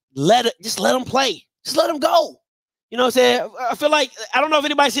 Just let them play. Just let them go. You know what I'm saying? I feel like, I don't know if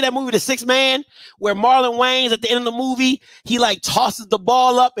anybody see that movie, The Sixth Man, where Marlon Wayans at the end of the movie, he like tosses the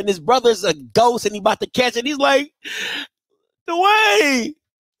ball up and his brother's a ghost and he about to catch it. He's like, Dwayne,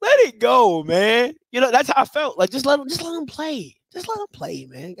 let it go, man. You know, that's how I felt. Like, just let them play. Just let them play,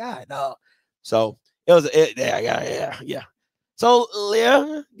 man. God, no. So it was, yeah. So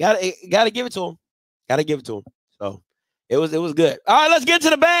yeah, gotta give it to him. Gotta give it to him. So it was good. All right, let's get to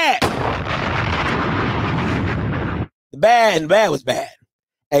the bad. The bad was bad.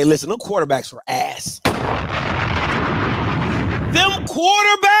 Hey, listen, them quarterbacks were ass. Them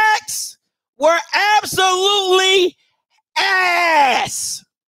quarterbacks were absolutely ass.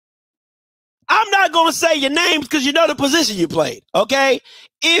 I'm not going to say your names because you know the position you played, okay?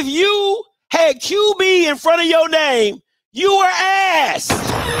 If you had QB in front of your name, you were ass.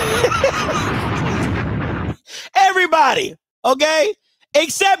 Everybody, okay?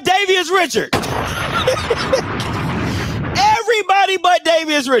 Except Davius Richards. Everybody but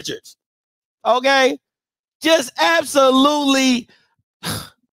Davius Richards, okay? Just absolutely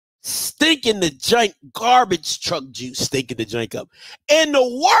stinking the junk, garbage truck juice stinking the junk up. And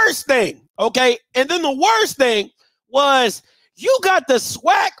the worst thing, okay? And then the worst thing was you got the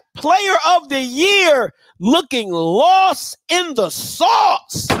SWAC Player of the Year looking lost in the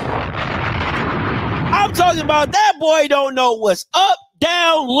sauce. I'm talking about that boy don't know what's up,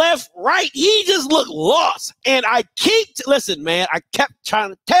 down, left, right. He just looked lost. And I listen, man, I kept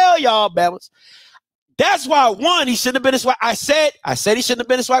trying to tell y'all, Bama's. That's why, one, he shouldn't have been a SWAC. I said he shouldn't have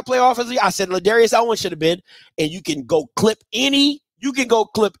been a SWAC player offensively. I said Ladarius Owens should have been. And you can go clip anything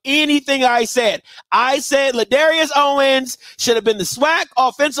I said. I said Ladarius Owens should have been the SWAC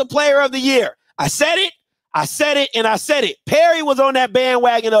offensive player of the year. I said it, and I said it. Perry was on that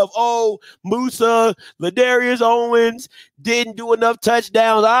bandwagon of, oh, Musa, Ladarius Owens didn't do enough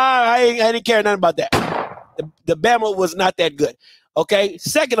touchdowns. I didn't care nothing about that. The Bama was not that good. Okay.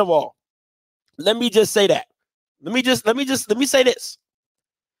 Second of all, let me just say that. Let me say this.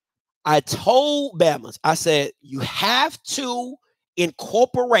 I told Bama's, I said, you have to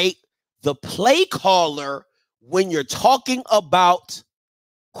incorporate the play caller when you're talking about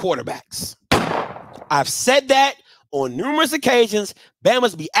quarterbacks. I've said that on numerous occasions.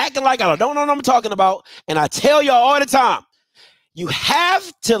 Bama's be acting like I don't know what I'm talking about. And I tell y'all all the time, you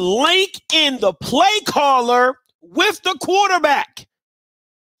have to link in the play caller with the quarterback.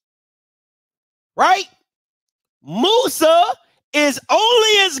 Right? Musa is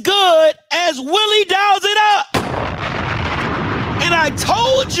only as good as Willie dials it up. And I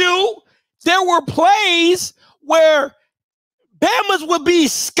told you there were plays where Bama's would be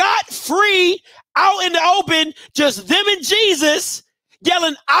scot-free out in the open, just them and Jesus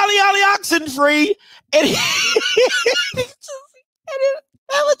yelling Ali oxen free, and it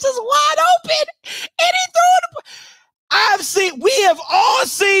was just wide open, and he threw it. We have all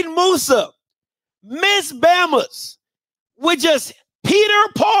seen Musa miss Bama's with just Peter,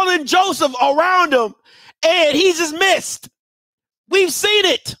 Paul, and Joseph around him, and he just missed. We've seen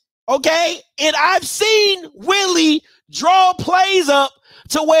it, okay? And I've seen Willie draw plays up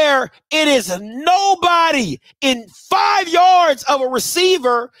to where it is nobody in 5 yards of a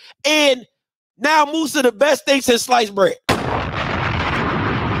receiver, and now Musa the best thing since sliced bread. And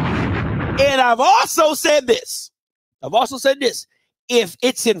I've also said this.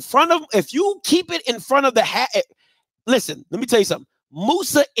 If you keep it in front of the listen, let me tell you something.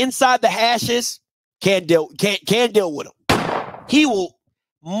 Musa inside the hashes can't deal with him.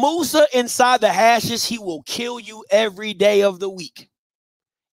 Musa inside the hashes, he will kill you every day of the week.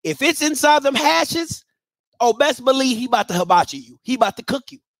 If it's inside them hashes, Oh, best believe he about to hibachi you. He about to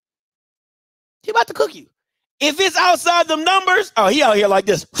cook you. He about to cook you. If it's outside them numbers, oh, he out here like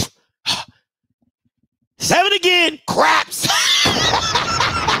this. 7 again, craps.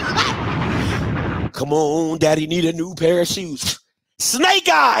 Come on, daddy need a new pair of shoes. Snake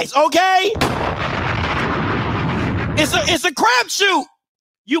eyes, okay? It's a crapshoot.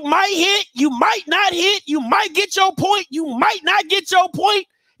 You might hit, you might not hit, you might get your point, you might not get your point.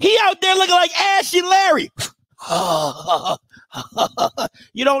 He out there looking like Ashy Larry.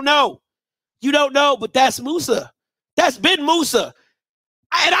 You don't know. You don't know, but that's Musa. That's been Musa.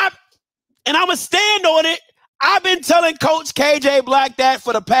 And I'm going to stand on it. I've been telling Coach KJ Black that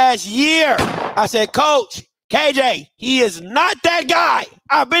for the past year. I said, Coach KJ, he is not that guy.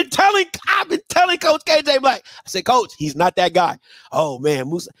 I've been telling Coach KJ Black. I said, Coach, he's not that guy. Oh man,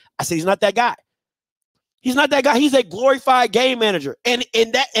 Musa. I said, he's not that guy. He's not that guy. He's a glorified game manager. And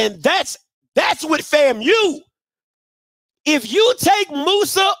that's what FAMU. If you take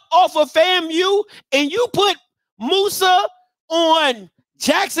Musa off of FAMU and you put Musa on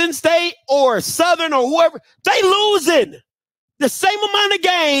Jackson State or Southern or whoever, they losing. The same amount of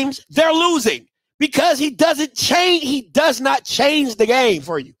games, they're losing because he doesn't change. He does not change the game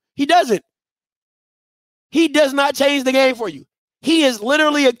for you. He doesn't. He does not change the game for you. He is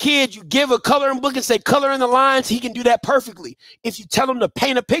literally a kid. You give a coloring book and say color in the lines. He can do that perfectly. If you tell him to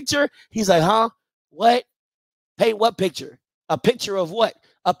paint a picture, he's like, huh? What? Paint what picture? A picture of what?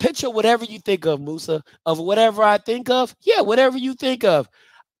 A picture of whatever you think of, Musa. Of whatever I think of? Yeah, whatever you think of.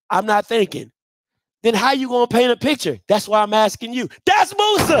 I'm not thinking. Then how you going to paint a picture? That's why I'm asking you. That's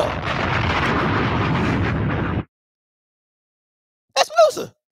Musa. That's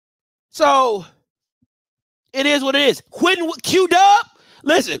Musa. So it is what it is. Q-Dub,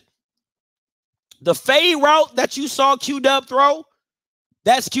 listen, the fade route that you saw Q-Dub throw,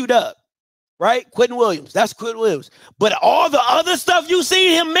 that's Q-Dub, right? Quentin Williams, that's Quentin Williams. But all the other stuff you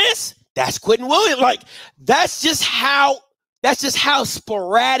see him miss, that's Quentin Williams. Like, that's just how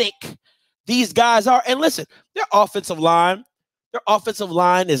sporadic these guys are. And listen, their offensive line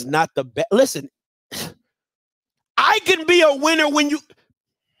is not the best. Listen, I can be a winner when you.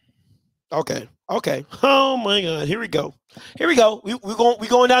 Okay. Oh my God. Here we go. We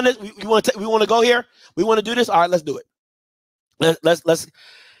going down this. We want to go here. We want to do this. All right, let's do it.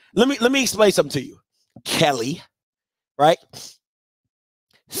 Let me explain something to you, Kelly. Right?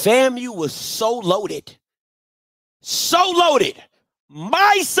 FAMU was so loaded.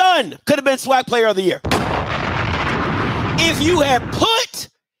 My son could have been SWAC Player of the Year. If you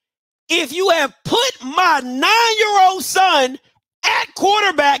have put my 9-year-old son at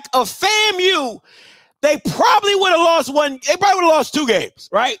quarterback of FAMU, they probably would have lost one. They probably would have lost 2 games,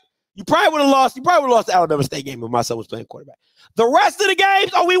 right? You probably would have lost the Alabama State game if my son was playing quarterback. The rest of the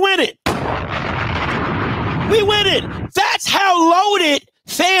games, we winning. We winning. That's how loaded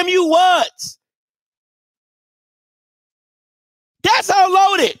FAMU was. That's how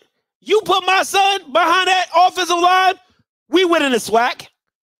loaded. You put my son behind that offensive line, we winning the SWAC.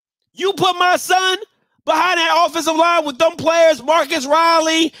 You put my son behind that offensive line with them players, Marcus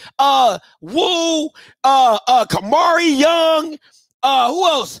Riley, Wu, Kamari Young, who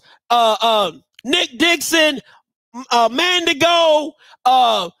else? Nick Dixon, Mandigo,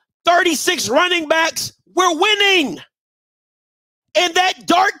 36 running backs. We're winning. And that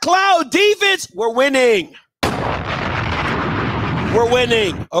dark cloud defense, we're winning. We're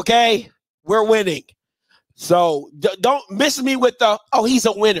winning, okay? We're winning. So don't miss me with he's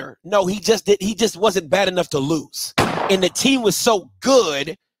a winner. No, he just wasn't bad enough to lose. And the team was so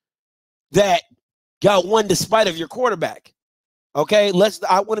good that y'all won despite of your quarterback. Okay,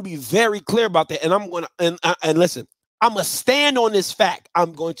 I want to be very clear about that. And I'm going to and listen, I'm going to stand on this fact.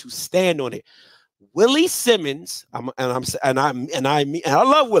 I'm going to stand on it. Willie Simmons, I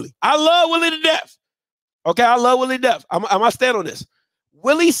love Willie. I love Willie to death. Okay, I love Willie to death. I'm going to stand on this.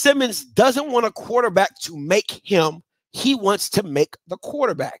 Willie Simmons doesn't want a quarterback to make him. He wants to make the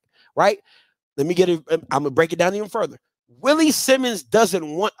quarterback, right? I'm going to break it down even further. Willie Simmons doesn't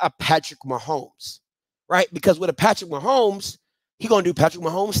want a Patrick Mahomes, right? Because with a Patrick Mahomes, he's going to do Patrick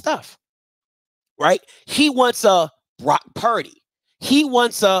Mahomes stuff, right? He wants a Brock Purdy. He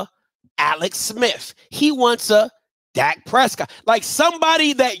wants a Alex Smith. He wants a Dak Prescott. Like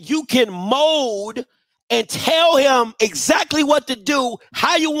somebody that you can mold and tell him exactly what to do,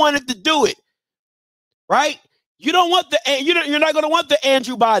 how you want it to do it, right? You don't want you're not going to want the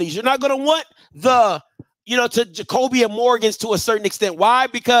Andrew Bodies. You're not going to want the, to Jacoby and Morgans to a certain extent. Why?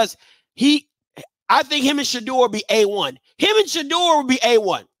 Because I think him and Shador will be A1. Him and Shador will be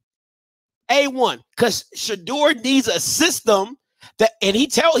A1. A1. Because Shador needs a system And he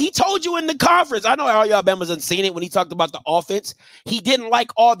told you in the conference. I know all y'all Bama's done seen it when he talked about the offense. He didn't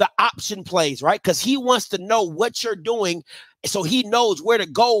like all the option plays, right? Because he wants to know what you're doing, so he knows where to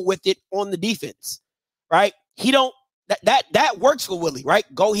go with it on the defense, right? He don't that works for Willie, right?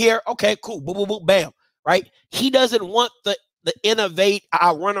 Go here, okay, cool, boom, boom, boom, bam, right? He doesn't want the innovate.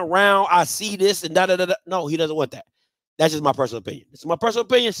 I run around, I see this and da da da da. No, he doesn't want that. That's just my personal opinion. It's my personal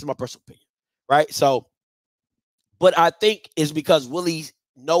opinion. It's my personal opinion, right? So. But I think it's because Willie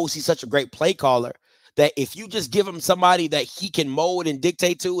knows he's such a great play caller that if you just give him somebody that he can mold and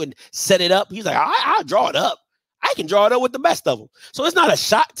dictate to and set it up, he's like, I'll draw it up. I can draw it up with the best of them. So it's not a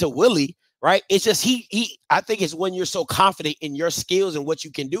shot to Willie, right? It's just I think it's when you're so confident in your skills and what you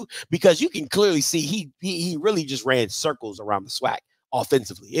can do, because you can clearly see he really just ran circles around the SWAC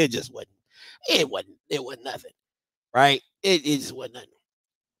offensively. It wasn't nothing, right? It just wasn't nothing,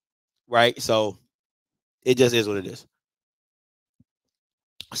 right? So it just is what it is.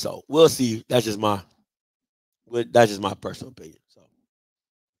 So we'll see. That's just my personal opinion. So,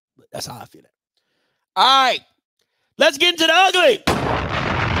 but that's how I feel it. All right, let's get into the ugly.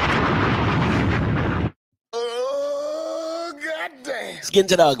 Oh, goddamn. Let's get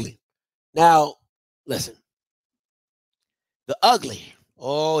into the ugly. Now, listen. The ugly.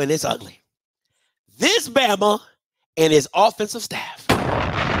 Oh, and it's ugly. This Bama and his offensive staff.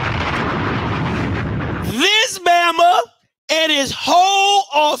 This Bama and his whole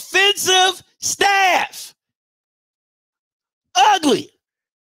offensive staff. Ugly.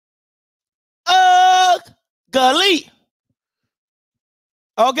 Ugly.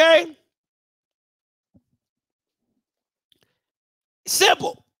 Okay?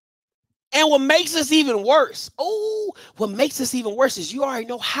 Simple. And what makes this even worse, is you already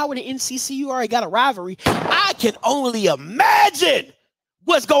know how in the NCC you already got a rivalry. I can only imagine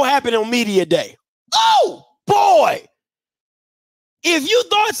what's going to happen on media day. Oh, boy. If you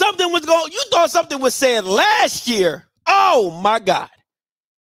thought something was said last year, oh, my God.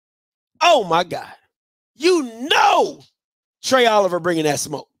 Oh, my God. You know TREI Oliver bringing that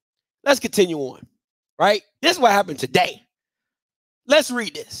smoke. Let's continue on, right? This is what happened today. Let's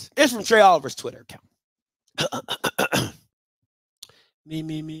read this. It's from TREI Oliver's Twitter account.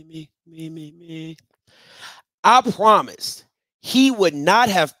 Me. I promised he would not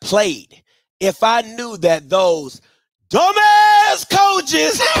have played if I knew that those dumbass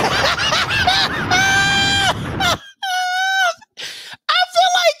coaches. I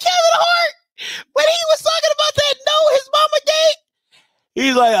feel like Kevin Hart when he was talking about that no his mama gave.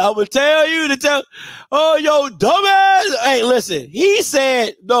 He's like, I'm gonna tell you to tell. Oh, yo, dumbass. Hey, listen. He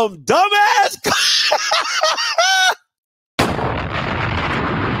said them dumbass.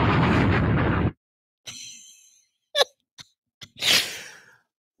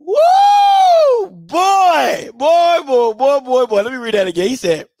 Woo! Boy. Let me read that again. He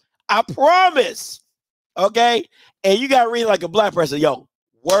said, I promise. Okay? And you got to read like a black person. Yo,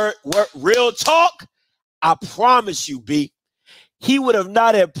 word, real talk. I promise you, B. He would have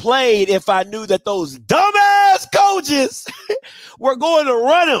not have played if I knew that those dumbass coaches were going to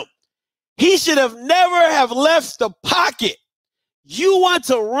run him. He should have never have left the pocket. You want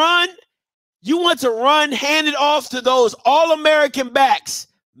to run, hand it off to those All-American backs.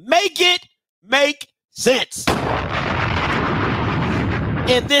 Make it make sense.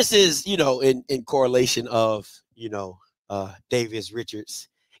 And this is, in correlation of, Davis Richards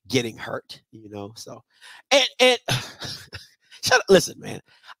getting hurt, so. And shut up. Listen, man,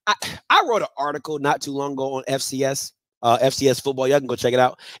 I wrote an article not too long ago on FCS football. Y'all can go check it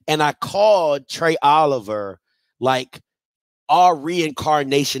out. And I called TREI Oliver like our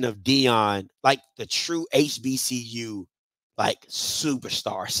reincarnation of Dion, like the true HBCU, like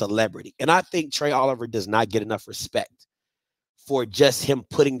superstar celebrity. And I think TREI Oliver does not get enough respect for just him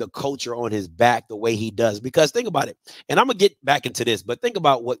putting the culture on his back the way he does. Because think about it. And I'm going to get back into this, but think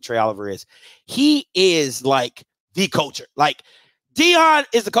about what TREI Oliver is. He is like the culture. Like Dion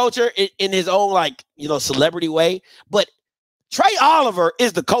is the culture in his own celebrity way, but TREI Oliver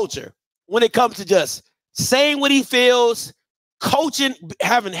is the culture when it comes to just saying what he feels, coaching,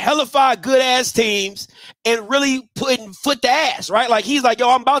 having hellified good ass teams, and really putting foot to ass, right? Like he's like, yo,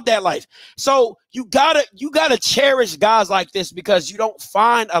 I'm about that life. So you gotta cherish guys like this, because you don't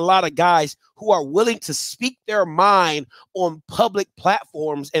find a lot of guys who are willing to speak their mind on public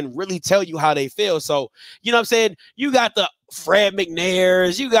platforms and really tell you how they feel. So, you know what I'm saying? You got the Fred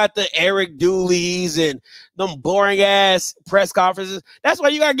McNairs, you got the Eric Dooleys and them boring ass press conferences. That's why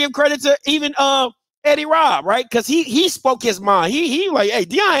you gotta give credit to even Eddie Robb, right? Because he spoke his mind. He like, hey,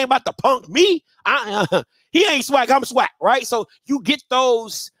 Dion ain't about to punk me. He ain't swag, I'm swag, right? So you get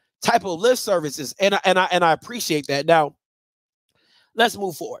those type of lip services, and I appreciate that. Now, let's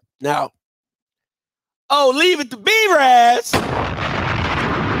move forward. Now, leave it to Beaver ass.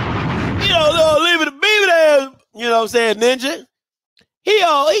 Leave it to Beaver ass. You know what I'm saying, Ninja? He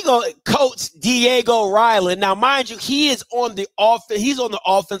gonna coach Diego Ryland. Now, mind you, he is on the he's on the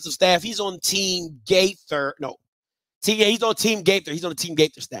offensive staff. He's on Team Gaither. He's on Team Gaither. He's on the Team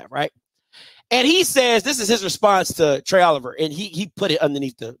Gaither staff, right? And he says, this is his response to Trey Oliver, and he put it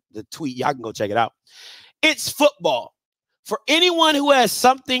underneath the tweet. Y'all can go check it out. It's football. For anyone who has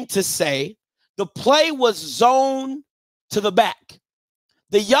something to say, the play was zoned to the back.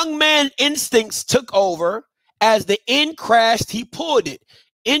 The young man's instincts took over. As the end crashed, he pulled it.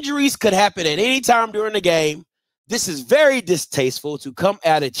 Injuries could happen at any time during the game. This is very distasteful to come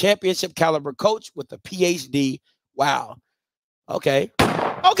at a championship caliber coach with a PhD. Wow. Okay,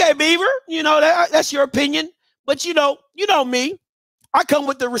 Beaver. You know that's your opinion, but you know me. I come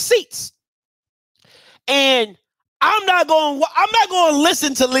with the receipts, and I'm not going to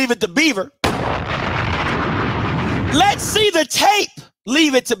listen to Leave It to Beaver. Let's see the tape.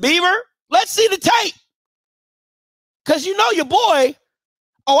 Leave It to Beaver. Let's see the tape. Because you know your boy,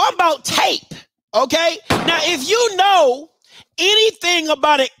 I'm about tape, okay? Now, if you know anything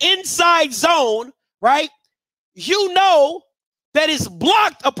about an inside zone, right, you know that it's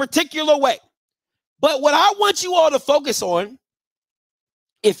blocked a particular way. But what I want you all to focus on,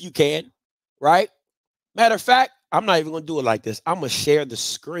 if you can, right? Matter of fact, I'm not even going to do it like this. I'm going to share the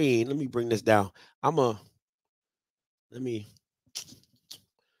screen. Let me bring this down. Let me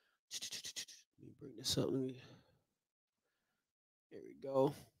bring this up. There we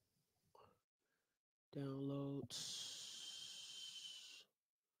go. Downloads.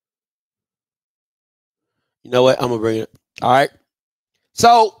 You know what? I'm going to bring it. All right.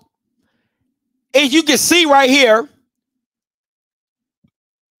 So, as you can see right here,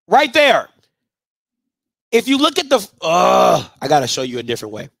 right there, if you look at the, I got to show you a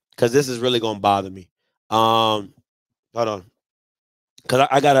different way because this is really going to bother me. Hold on. Because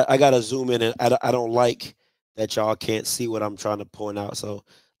I gotta zoom in, and I don't like that y'all can't see what I'm trying to point out. So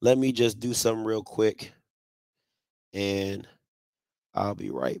let me just do something real quick, and I'll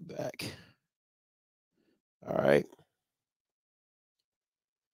be right back. All right.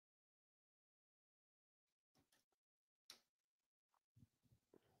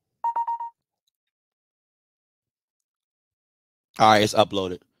 All right, it's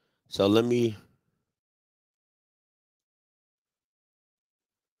uploaded. So let me.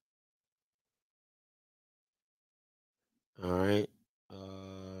 All right.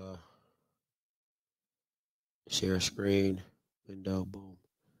 Share screen, window, boom.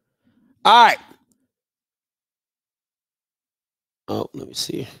 All right. Oh, let me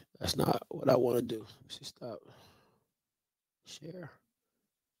see. That's not what I want to do. Let me see. Stop. Share.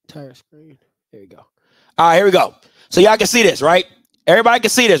 Entire screen. There you go. All right, here we go. So y'all can see this, right? Everybody can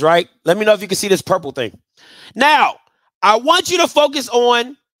see this, right? Let me know if you can see this purple thing. Now, I want you to focus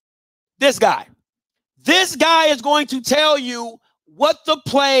on this guy. This guy is going to tell you what the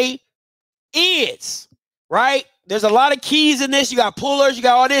play is, right? There's a lot of keys in this. You got pullers, you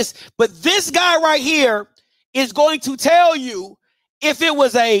got all this. But this guy right here is going to tell you if it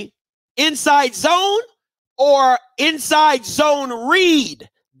was a inside zone or inside zone read.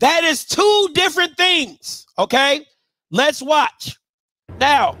 That is two different things, okay? Let's watch.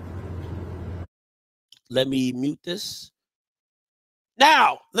 Now, let me mute this.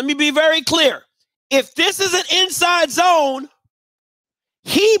 Now, let me be very clear. If this is an inside zone,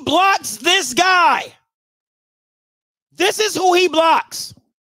 he blocks this guy. This is who he blocks,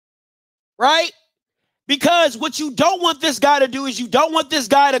 right? Because what you don't want this guy to do is you don't want this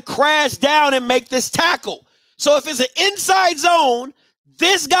guy to crash down and make this tackle. So if it's an inside zone,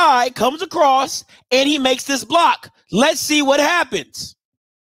 this guy comes across and he makes this block. Let's see what happens.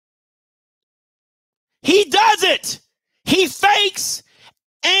 He does it. He fakes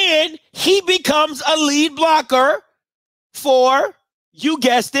and he becomes a lead blocker for, you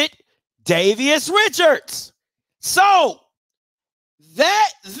guessed it, Davius Richards. So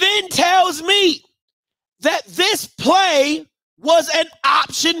that then tells me that this play was an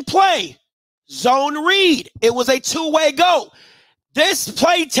option play. Zone read. It was a two-way go. This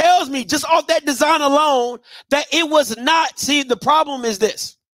play tells me just off that design alone that it was not. See, the problem is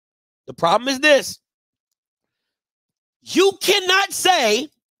this. The problem is this. You cannot say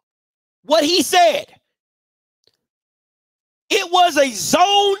what he said. It was a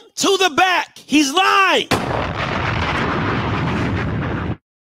zone to the back. He's lying.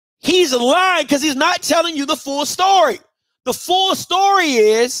 He's lying because he's not telling you the full story. The full story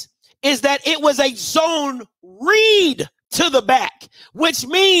is that it was a zone read to the back, which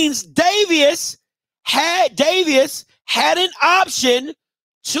means Davius had had an option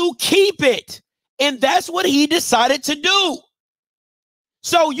to keep it. And that's what he decided to do.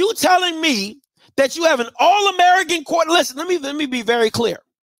 So you telling me that you have an All-American quarterback? Listen, let me be very clear.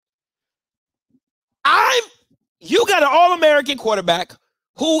 You got an All-American quarterback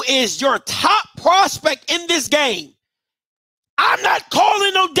who is your top prospect in this game. I'm not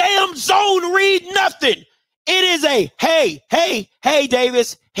calling no damn zone read nothing. It is a, hey,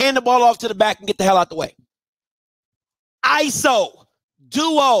 Davis, hand the ball off to the back and get the hell out the way. ISO,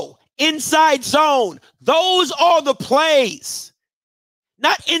 duo, inside zone. Those are the plays.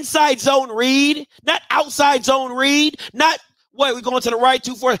 Not inside zone read, not outside zone read, not, we're going to the right,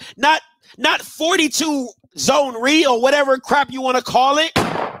 2-4, not 42 zone read or whatever crap you want to call it,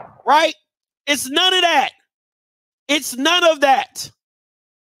 right? It's none of that. It's none of that.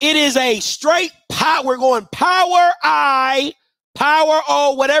 It is a straight power. We're going power I, power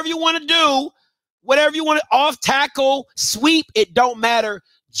O, whatever you want to do, whatever you want to, off tackle, sweep, it don't matter.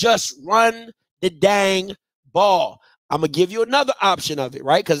 Just run the dang ball. I'm going to give you another option of it,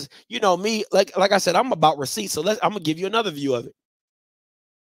 right? Because, you know, me, like I said, I'm about receipts. So I'm going to give you another view of it.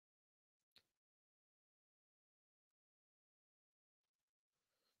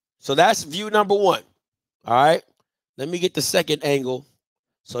 So that's view number one. All right. Let me get the second angle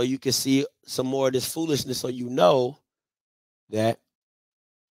so you can see some more of this foolishness so you know that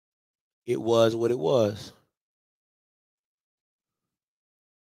it was what it was.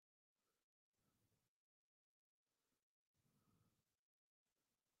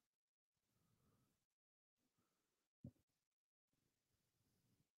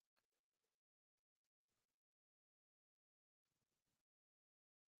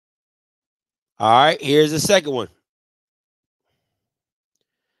 All right, here's the second one.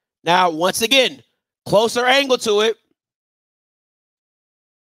 Now, once again, closer angle to it.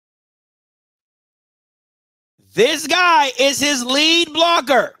 This guy is his lead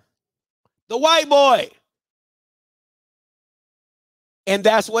blocker, the white boy. And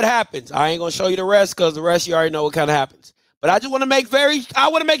that's what happens. I ain't going to show you the rest because the rest you already know what kind of happens. But I just want to make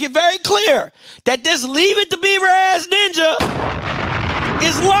it very clear that this leave it to beaver ass ninja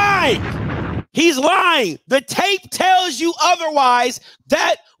is lying. He's lying. The tape tells you otherwise.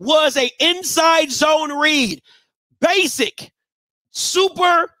 That was an inside zone read. Basic.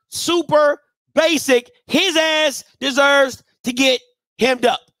 Super, super basic. His ass deserves to get hemmed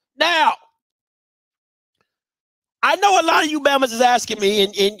up. Now, I know a lot of you Bamas is asking me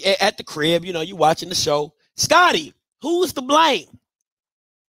at the crib, you know, you watching the show. Scotty, who's to blame?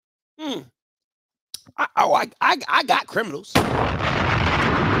 I got criminals.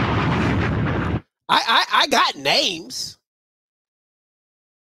 I got names.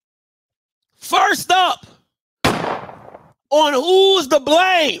 First up, on who's to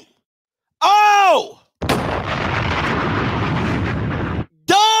blame? Oh,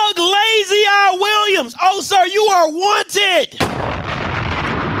 Doug Lazy Eye Williams. Oh, sir, you are wanted.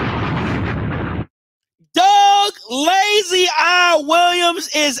 Doug Lazy Eye Williams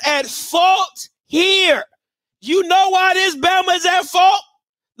is at fault here. You know why this Bama is at fault?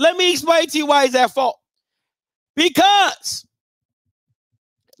 Let me explain to you why he's at fault. Because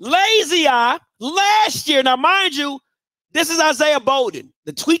Lazy Eye last year, now mind you, this is Isaiah Bowden.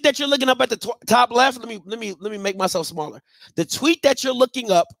 The tweet that you're looking up at the top left, let me make myself smaller. The tweet that you're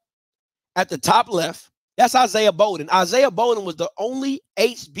looking up at the top left, that's Isaiah Bowden. Isaiah Bowden was the only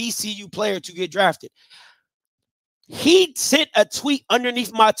HBCU player to get drafted. He sent a tweet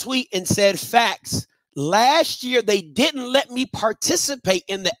underneath my tweet and said, facts. Last year, they didn't let me participate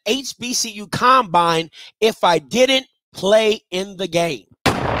in the HBCU Combine if I didn't play in the game.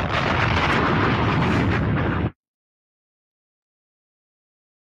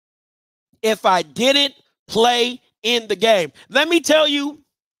 If I didn't play in the game. Let me tell you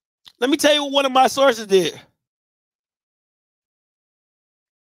what one of my sources did.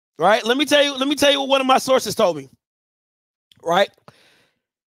 Right? Let me tell you what one of my sources told me. Right?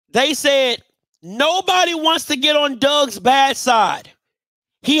 They said, nobody wants to get on Doug's bad side.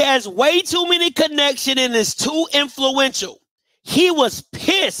 He has way too many connections and is too influential. He was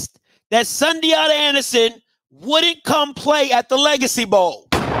pissed that Sundiata Anderson wouldn't come play at the Legacy Bowl.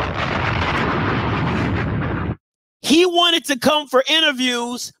 He wanted to come for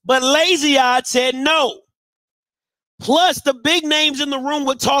interviews, but Lazy Eye said no. Plus, the big names in the room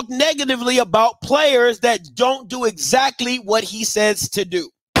would talk negatively about players that don't do exactly what he says to do.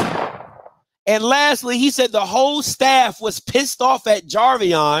 And lastly, he said the whole staff was pissed off at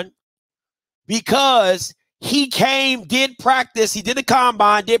Jarvion because he came, did practice, he did the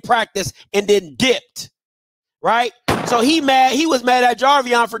combine, did practice, and then dipped. Right? So he was mad at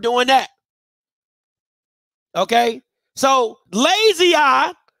Jarvion for doing that. Okay? So Lazy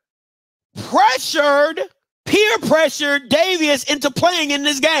Eye peer pressured Davius into playing in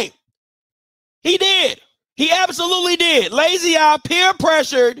this game. He did. He absolutely did. Lazy Eye peer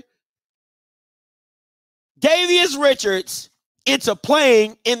pressured Davius Richards into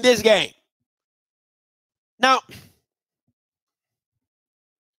playing in this game. Now,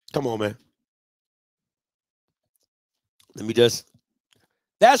 come on, man.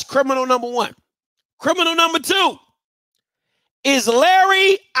 That's criminal number one. Criminal number two is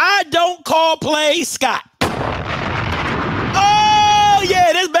Larry, I don't call play Scott. Oh,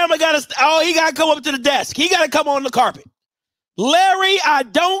 yeah, this Bama he got to come up to the desk. He got to come on the carpet. Larry, I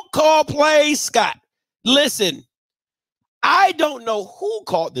don't call play Scott. Listen, I don't know who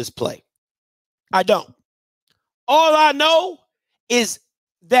called this play. I don't. All I know is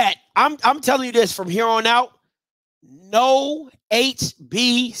that I'm telling you this from here on out, no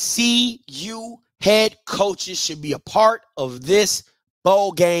HBCU head coaches should be a part of this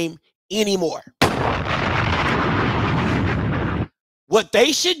bowl game anymore. What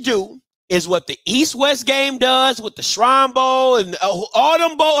they should do is what the East-West game does with the Shrine Bowl and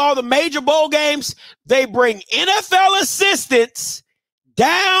all the major bowl games. They bring NFL assistants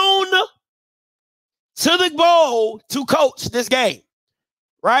down to the bowl to coach this game,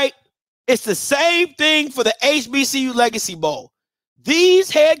 right? It's the same thing for the HBCU Legacy Bowl. These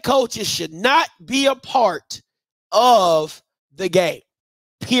head coaches should not be a part of the game,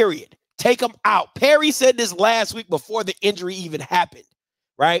 period. Take them out. Perry said this last week before the injury even happened,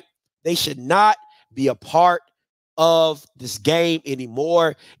 right? They should not be a part of this game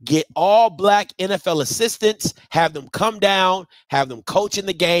anymore. Get all black NFL assistants, have them come down, have them coach in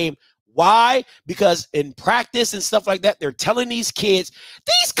the game. Why? Because in practice and stuff like that, they're telling these kids,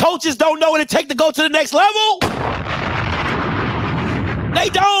 these coaches don't know what it takes to go to the next level. They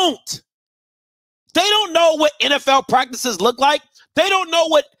don't. They don't know what NFL practices look like. They don't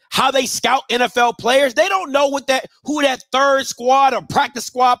know how they scout NFL players. They don't know who that third squad or practice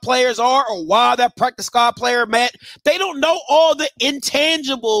squad players are or why that practice squad player met. They don't know all the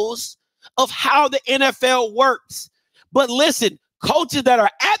intangibles of how the NFL works. But listen, coaches that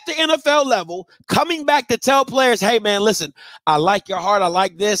are at the NFL level coming back to tell players, hey, man, listen, I like your heart. I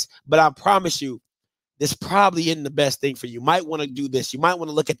like this, but I promise you, this probably isn't the best thing for you. You might want to do this. You might want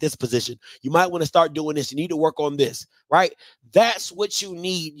to look at this position. You might want to start doing this. You need to work on this, right? That's what you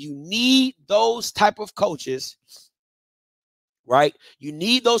need. You need those type of coaches, right? You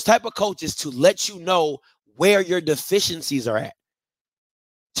need those type of coaches to let you know where your deficiencies are at.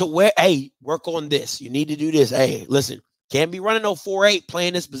 To where, hey, work on this. You need to do this. Hey, listen, can't be running no 4.8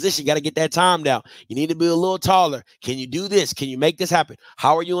 playing this position. You got to get that time down. You need to be a little taller. Can you do this? Can you make this happen?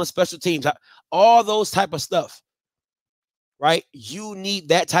 How are you on special teams? All those type of stuff, right? You need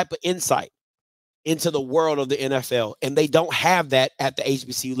that type of insight into the world of the NFL, and they don't have that at the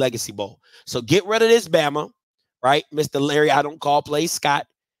HBCU Legacy Bowl. So get rid of this Bama, right? Mr. Larry, I don't call plays Scott.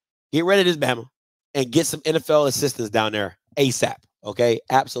 Get rid of this Bama and get some NFL assistants down there ASAP, okay?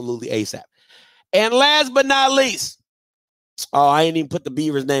 Absolutely ASAP. And last but not least, oh, I ain't even put the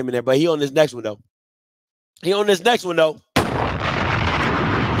Beaver's name in there, but he on this next one, though. He on this next one, though.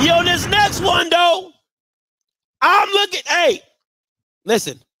 I'm looking, hey,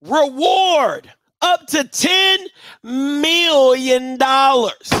 listen, reward up to $10 million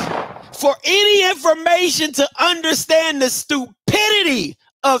for any information to understand the stupidity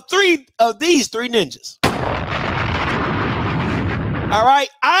of these three ninjas. All right,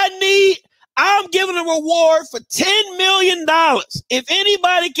 I'm giving a reward for $10 million if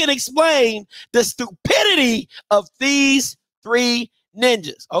anybody can explain the stupidity of these three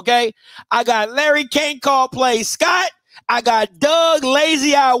ninjas, okay? I got Larry Can't Call Play Scott, I got Doug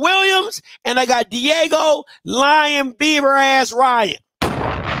Lazy Eye Williams, and I got Diego Lion Beaver Ass Ryan.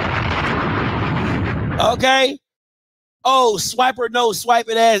 Okay? Oh, swiper no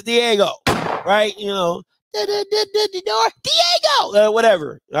swiping ass Diego, right? You know, Diego,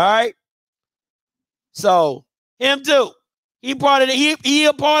 whatever, all right? So, him too. He a part of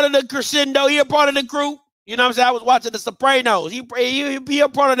the crescendo, he a part of the crew. You know what I'm saying? I was watching The Sopranos. He a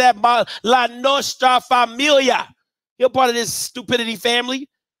part of that La Nostra Familia. He a part of this stupidity family.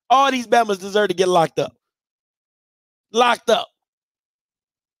 All these Bamas deserve to get locked up. Locked up.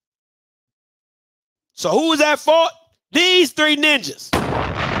 So who was at fault? These three ninjas.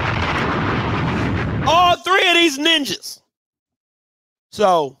 All three of these ninjas.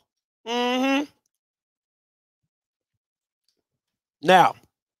 So, now,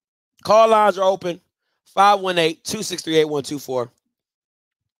 call lines are open. 518-263-8124.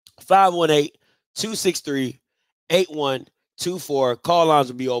 518-263-8124. Call lines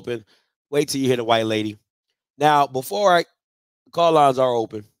will be open. Wait till you hear the white lady. Now, call lines are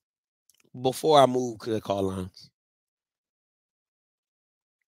open. Before I move to the call lines,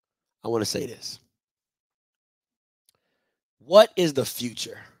 I want to say this. What is the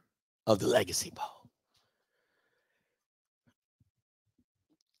future of the Legacy Bowl?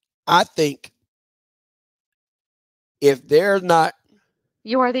 I think if there's not...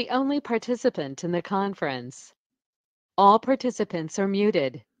 You are the only participant in the conference. All participants are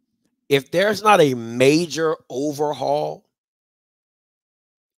muted. If there's not a major overhaul,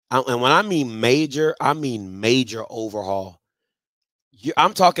 and when I mean major overhaul.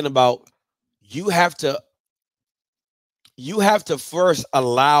 I'm talking about you have to first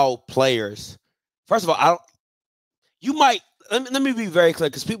allow players. First of all, let me be very clear,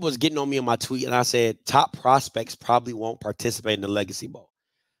 because people was getting on me in my tweet, and I said top prospects probably won't participate in the Legacy Bowl.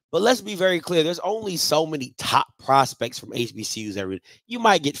 But let's be very clear. There's only so many top prospects from HBCUs. You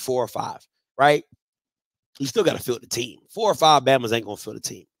might get 4 or 5, right? You still got to fill the team. 4 or 5 Bamas ain't going to fill the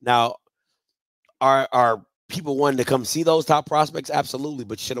team. Now, are people wanting to come see those top prospects? Absolutely,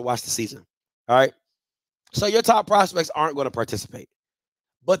 but you should have watched the season. All right? So your top prospects aren't going to participate.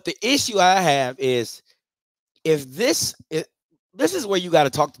 But the issue I have is this is where you got to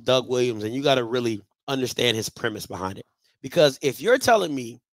talk to Doug Williams, and you got to really understand his premise behind it. Because if you're telling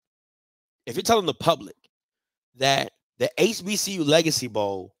the public that the HBCU Legacy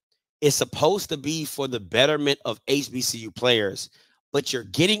Bowl is supposed to be for the betterment of HBCU players, but you're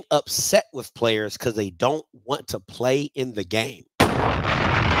getting upset with players because they don't want to play in the game.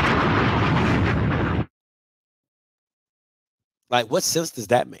 Like, what sense does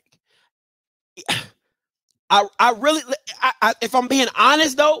that make? I really, if I'm being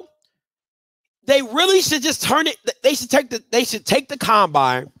honest though, they really should just turn it. They should take the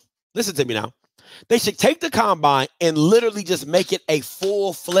combine. Listen to me now. They should take the combine and literally just make it a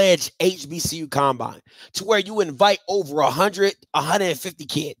full-fledged HBCU combine to where you invite over 100, 150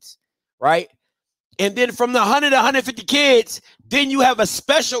 kids, right? And then from the 100 to 150 kids, then you have a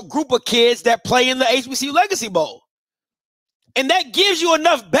special group of kids that play in the HBCU Legacy Bowl. And that gives you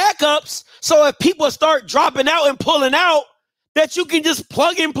enough backups so if people start dropping out and pulling out, that you can just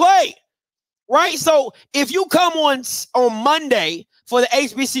plug and play, right? So if you come on Monday for the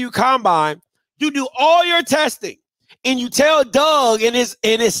HBCU combine, you do all your testing, and you tell Doug and his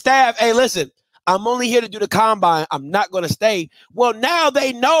staff, hey, listen, I'm only here to do the combine. I'm not going to stay. Well, now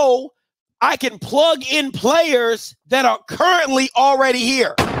they know I can plug in players that are currently already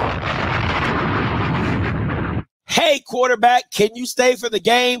here. Hey, quarterback, can you stay for the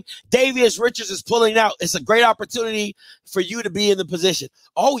game? Davius Richards is pulling out. It's a great opportunity for you to be in the position.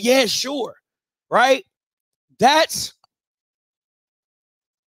 Oh, yeah, sure. Right? That's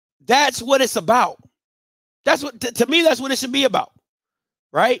what it's about. That's what, to me, that's what it should be about.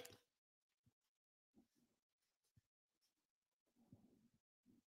 Right?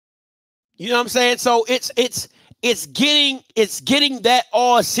 You know what I'm saying? So it's getting that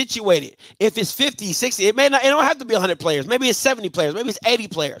all situated. If it's 50, 60, it don't have to be 100 players. Maybe it's 70 players. Maybe it's 80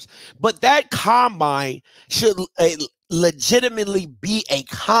 players. But that combine should legitimately be a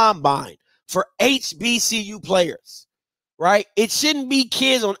combine for HBCU players, right? It shouldn't be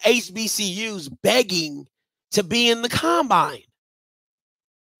kids on HBCUs begging to be in the combine.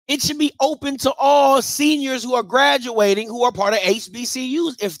 It should be open to all seniors who are graduating who are part of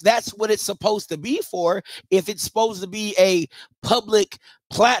HBCUs, if that's what it's supposed to be for, if it's supposed to be a public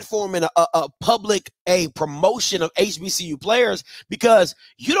platform and a promotion of HBCU players, because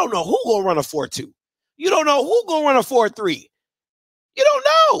you don't know who's going to run a 4-2. You don't know who's going to run a 4-3. You don't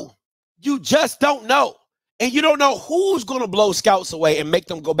know. You just don't know. And you don't know who's going to blow scouts away and make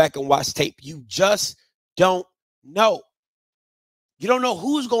them go back and watch tape. You just don't know. You don't know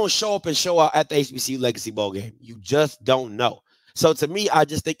who's going to show up and show out at the HBCU Legacy Bowl game. You just don't know. So to me, I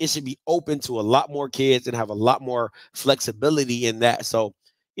just think it should be open to a lot more kids and have a lot more flexibility in that. So,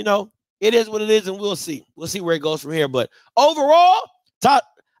 you know, it is what it is, and we'll see. We'll see where it goes from here. But overall,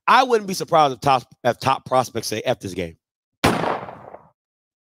 I wouldn't be surprised if top prospects say F this game.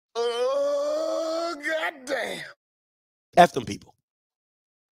 Oh, goddamn. F them people.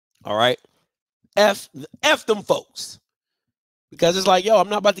 All right? F them folks. Because it's like, yo, I'm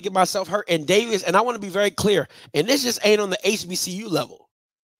not about to get myself hurt. And Davis, and I want to be very clear, and this just ain't on the HBCU level,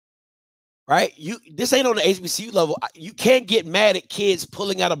 right? This ain't on the HBCU level. You can't get mad at kids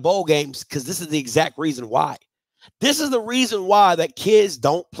pulling out of bowl games, because this is the exact reason why. This is the reason why that kids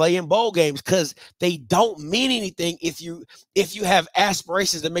don't play in bowl games, because they don't mean anything if you have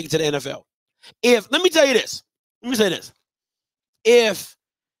aspirations to make it to the NFL. Let me tell you this. If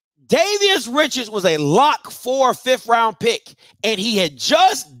Davius Richards was a lock for a 5th round pick, and he had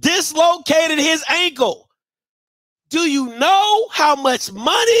just dislocated his ankle, Do you know how much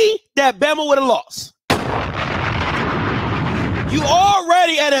money that Bama would have lost? You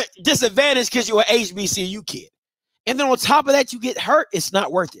already at a disadvantage because you're an HBCU kid. And then on top of that, you get hurt. It's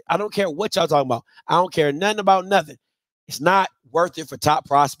not worth it. I don't care what y'all talking about. I don't care nothing about nothing. It's not worth it for top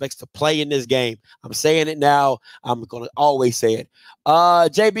prospects to play in this game. I'm saying it now. I'm going to always say it.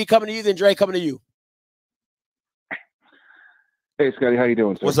 JB coming to you, then Dre coming to you. Hey, Scotty, how you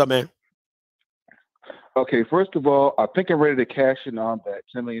doing, sir? What's up, man? Okay, first of all, I think I'm ready to cash in on that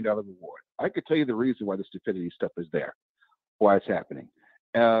 $10 million reward. I could tell you the reason why the stupidity stuff is there, why it's happening.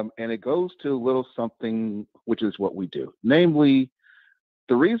 And it goes to a little something, which is what we do. Namely,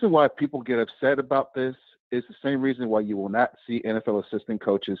 the reason why people get upset about this is the same reason why you will not see NFL assistant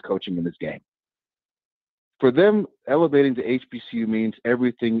coaches coaching in this game. For them, elevating to HBCU means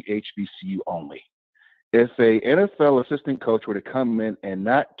everything HBCU only. If a NFL assistant coach were to come in and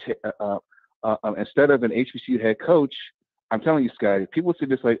not instead of an HBCU head coach, I'm telling you, Scotty, people see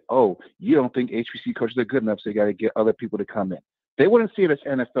this like, oh, you don't think HBCU coaches are good enough, so you got to get other people to come in. They wouldn't see it as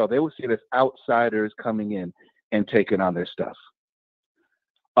NFL. They would see it as outsiders coming in and taking on their stuff.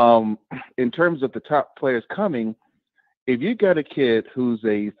 In terms of the top players coming, if you got a kid who's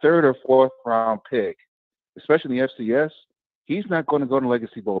a 3rd or 4th round pick, especially in the FCS, he's not going to go to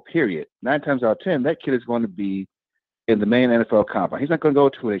Legacy Bowl, period. 9 times out of 10, that kid is going to be in the main NFL combine. He's not going to go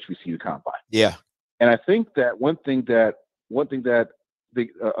to an HBCU combine. Yeah. And I think that one thing that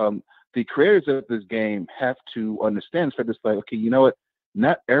the creators of this game have to understand is that it's like, okay, you know what?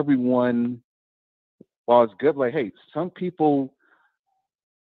 Not everyone, while it's good, like, hey, some people,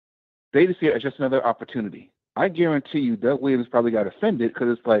 they just see it as just another opportunity. I guarantee you Doug Williams probably got offended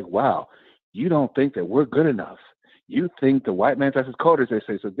because it's like, wow, you don't think that we're good enough. You think the white man's as code, as they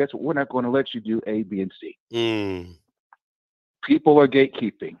say. So guess what? We're not going to let you do A, B, and C. People are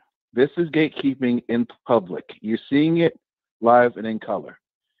gatekeeping. This is gatekeeping in public. You're seeing it live and in color.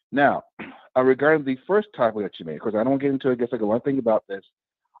 Now, regarding the first topic that you made, because I don't get into it, I guess I got one thing about this.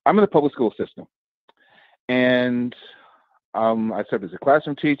 I'm in the public school system. And I served as a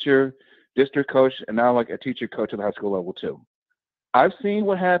classroom teacher, district coach, and now like a teacher coach at the high school level too. I've seen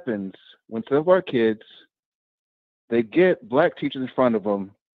what happens when some of our kids, they get black teachers in front of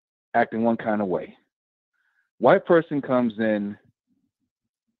them acting one kind of way. White person comes in,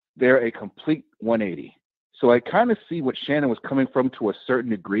 they're a complete 180. So I kind of see what Shannon was coming from to a certain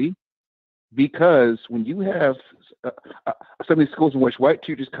degree, because when you have some of these schools in which white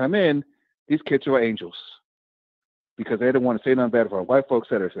teachers come in, these kids are angels because they don't want to say nothing bad about white folks,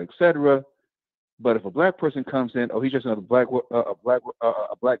 et cetera. But if a black person comes in, oh, he's just another black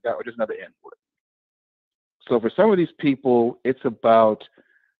guy or just another N-word. So for some of these people, it's about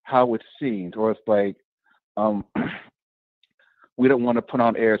how it's seen, or it's like, we don't want to put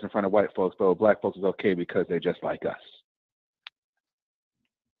on airs in front of white folks, but black folks is okay because they're just like us.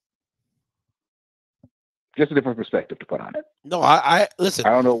 Just a different perspective to put on it. No, I listen. I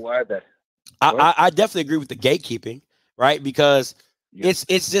don't know why that. I definitely agree with the gatekeeping, right? Because it's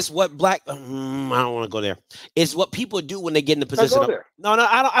just what black. I don't want to go there. It's what people do when they get in the position. No,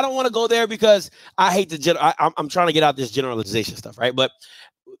 I don't want to go there because I hate the I'm trying to get out this generalization stuff, right? But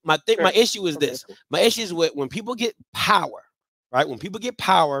my issue is this. My issue is when people get power. Right, when people get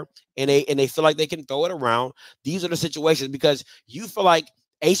power and they feel like they can throw it around, these are the situations, because you feel like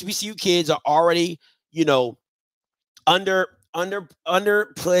HBCU kids are already, under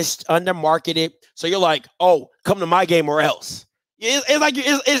pushed, under marketed. So you're like, oh, come to my game or else.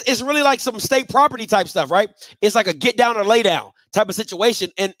 It's really like some state property type stuff, right? It's like a get down or lay down type of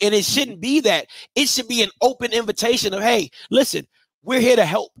situation, and it shouldn't be that. It should be an open invitation of, hey, listen, we're here to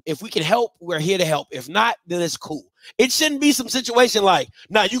help. If we can help, we're here to help. If not, then it's cool. It shouldn't be some situation like,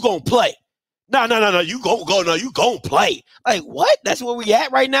 nah, you gonna play. No, you gonna go. No, you gonna play. Like, what? That's where we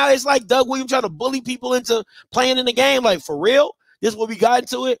at right now. It's like Doug Williams trying to bully people into playing in the game. Like, for real? This is what we got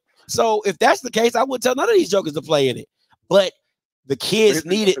into it. So if that's the case, I wouldn't tell none of these jokers to play in it. But the kids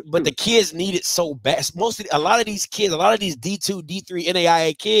need it. But the kids need it so bad. A lot of these kids, a lot of these D2, D3,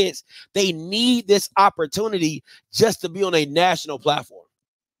 NAIA kids, they need this opportunity just to be on a national platform.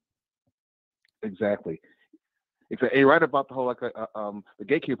 Exactly. You're right about the whole the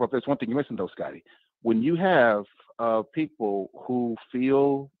gatekeeper. There's one thing you're missing though, Scotty. When you have people who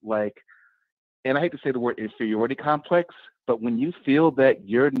feel like, and I hate to say the word inferiority complex, but when you feel that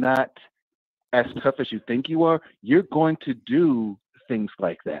you're not as tough as you think you are, you're going to do things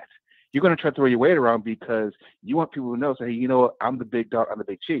like that. You're going to try to throw your weight around because you want people to know, say, hey, you know what, I'm the big dog, I'm the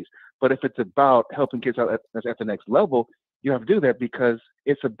big cheese. But if it's about helping kids out at the next level, you have to do that because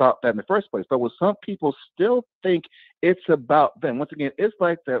it's about that in the first place. But what some people still think it's about them. Once again, it's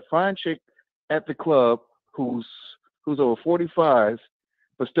like that fine chick at the club who's who's over 45,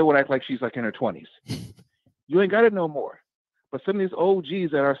 but still would act like she's like in her 20s. You ain't got it no more. But some of these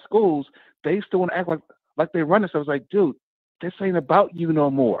OGs at our schools, they still want to act like they run it. So I was like, dude, this ain't about you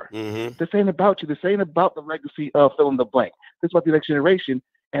no more. This ain't about you. This ain't about the legacy of fill in the blank. This is about the next generation.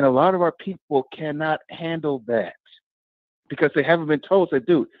 And a lot of our people cannot handle that because they haven't been told, say,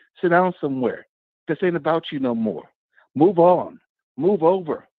 dude, sit down somewhere. This ain't about you no more. Move on. Move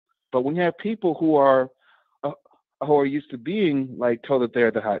over. But when you have people who are used to being like told that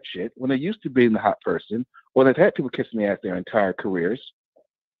they're the hot shit, when they're used to being the hot person, or they've had people kissing the ass their entire careers,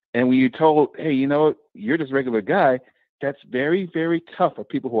 and when you're told, hey, you know what, you're just a regular guy, that's very, very tough for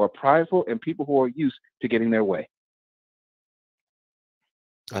people who are prideful and people who are used to getting their way.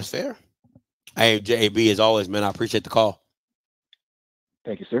 That's fair. Hey, JB, as always, man, I appreciate the call.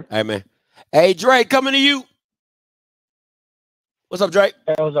 Thank you, sir. Hey, man. Hey, Drake, coming to you. What's up, Drake?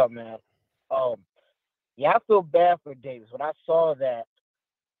 Hey, what's up, man? Yeah, I feel bad for Davis. When I saw that,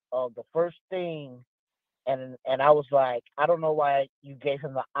 the first thing, and I was like, I don't know why you gave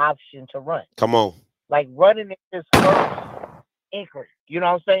him the option to run. Come on. Like, running is his first inquiry. You know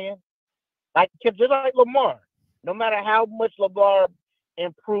what I'm saying? Like, just like Lamar. No matter how much Lamar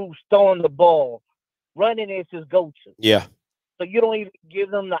improves throwing the ball, running is his go-to. Yeah. So you don't even give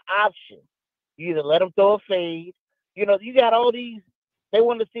them the option. You either let him throw a fade. You know, you got all these. They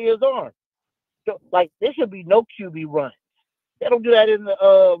want to see his arm. So, like, there should be no QB runs. They don't do that in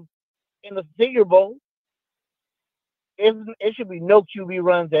the Senior Bowl. It should be no QB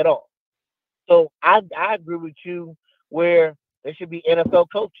runs at all. So I agree with you where there should be NFL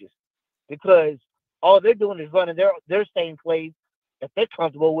coaches because all they're doing is running their same plays that they're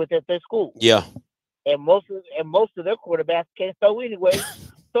comfortable with at their school. Yeah. And most of their quarterbacks can't throw anyway,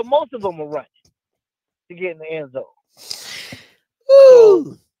 so most of them are running to get in the end zone.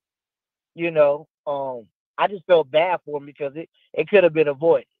 So, you know, I just felt bad for him because it could have been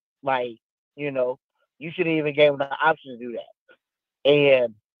avoided. Like, you know, you shouldn't even give him the option to do that.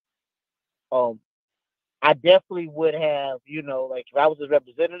 And I definitely would have, you know, like if I was his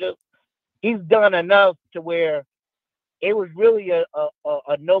representative, he's done enough to where it was really a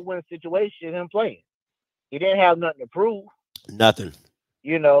no-win situation him playing. He didn't have nothing to prove. Nothing.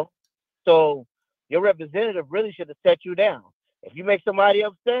 You know, so your representative really should have set you down. If you make somebody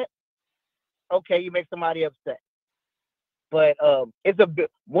upset, okay, you make somebody upset. But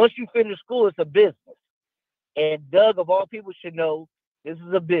once you finish school, it's a business. And Doug, of all people, should know this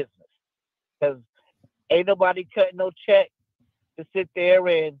is a business because ain't nobody cutting no check to sit there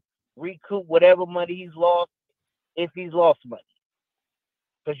and recoup whatever money he's lost if he's lost money.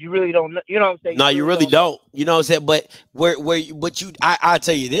 Because you really don't know. You know what I'm saying? No, you really don't. You know what I'm saying? But I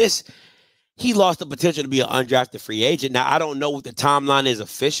tell you this. He lost the potential to be an undrafted free agent. Now, I don't know what the timeline is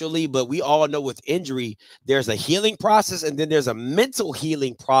officially, but we all know with injury, there's a healing process and then there's a mental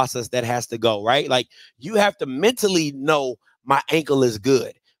healing process that has to go, right? Like you have to mentally know my ankle is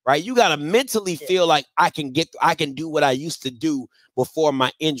good, right? You got to mentally feel like I can do what I used to do before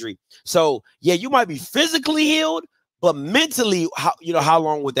my injury. So, yeah, you might be physically healed, but mentally, how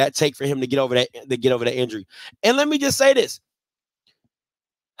long would that take for him to get over that injury? And let me just say this.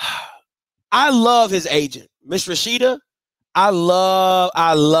 I love his agent, Miss Rashida. I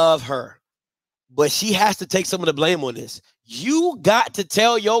love her, but she has to take some of the blame on this. You got to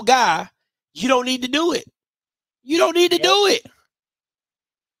tell your guy you don't need to do it. You don't need to do it.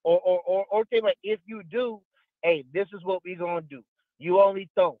 Or say like, if you do, hey, this is what we gonna do. You only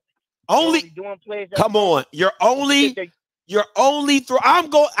throw. Only doing plays. Come on, you're only throw.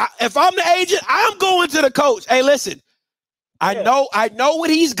 If I'm the agent, I'm going to the coach. Hey, listen. I know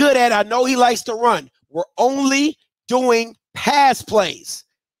what he's good at. I know he likes to run. We're only doing pass plays.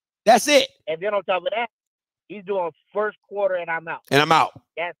 That's it. And then on top of that, he's doing first quarter and I'm out.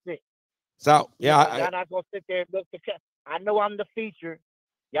 That's it. It's out. Yeah. Y'all not going to sit there and look. I know I'm the feature.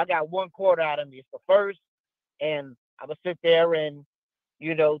 Y'all got one quarter out of me. It's the first. And I'm going to sit there and,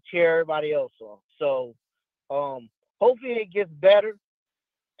 you know, cheer everybody else on. So hopefully it gets better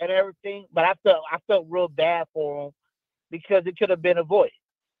and everything. But I felt real bad for him. Because it could have been avoided.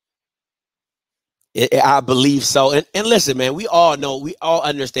 I believe so. And listen, man, we all know, we all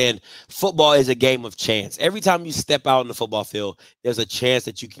understand football is a game of chance. Every time you step out on the football field, there's a chance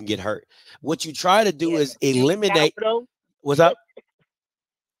that you can get hurt. What you try to do is eliminate. What's up?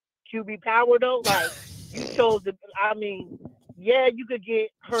 QB power, though? Like, you chose to, yeah, you could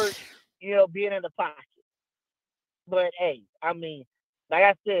get hurt, you know, being in the pocket. But, hey, like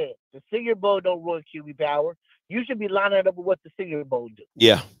I said, the Senior Bowl don't ruin QB power. You should be lining up with what the Senior Bowl do.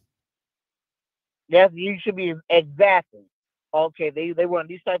 Yeah. Yes, you should be exactly. Okay, they run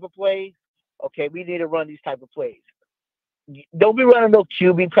these type of plays. Okay, we need to run these type of plays. Don't be running no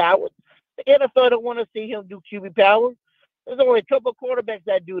QB power. The NFL don't want to see him do QB power. There's only a couple of quarterbacks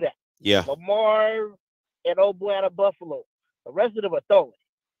that do that. Yeah. Lamar and old boy out of Buffalo. The rest of them are throwing.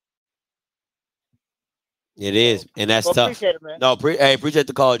 It is, and that's Well, tough. appreciate it, man. No, hey, appreciate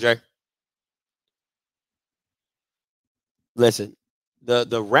the call, Jay. Listen,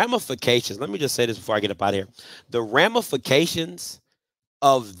 the ramifications. Let me just say this before I get up out of here. The ramifications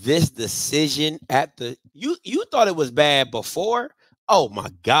of this decision at the you thought it was bad before. Oh my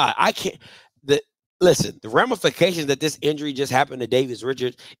God, I can't. Listen, the ramifications that this injury just happened to Davis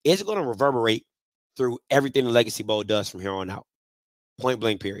Richards is going to reverberate through everything the Legacy Bowl does from here on out. Point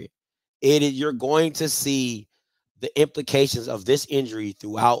blank. Period. You're going to see the implications of this injury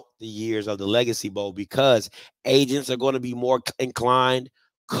throughout the years of the Legacy Bowl because agents are going to be more inclined,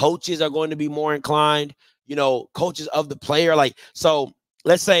 coaches are going to be more inclined, coaches of the player. Like, so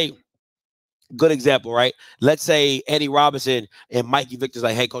let's say, good example, right? Let's say Eddie Robinson and Mikey Victor's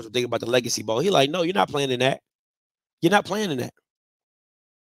like, hey, coach, I'm thinking about the Legacy Bowl. He's like, no, you're not playing in that. You're not playing in that.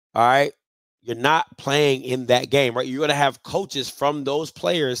 All right? You're not playing in that game, right? You're going to have coaches from those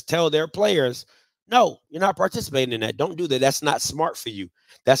players tell their players, no, you're not participating in that. Don't do that. That's not smart for you.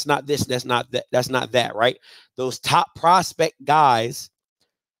 That's not this. That's not that. That's not that, right? Those top prospect guys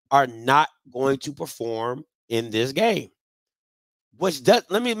are not going to perform in this game. Which does,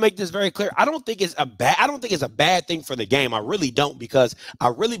 let me make this very clear. I don't think it's a bad thing for the game. I really don't, because I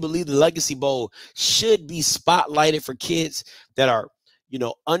really believe the Legacy Bowl should be spotlighted for kids that are,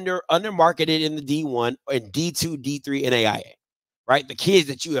 under marketed in the D1 and D2, D3 and AIA, right? The kids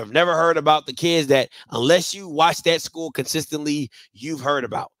that you have never heard about, the kids that unless you watch that school consistently, you've heard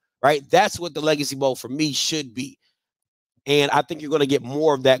about, right? That's what the Legacy Bowl for me should be. And I think you're going to get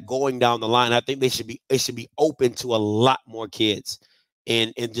more of that going down the line. I think it should be open to a lot more kids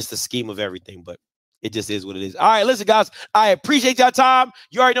in just the scheme of everything, but it just is what it is. All right, listen, guys, I appreciate your time.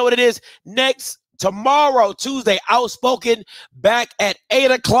 You already know what it is. Tomorrow, Tuesday, Outspoken back at 8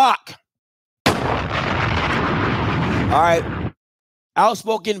 o'clock. All right.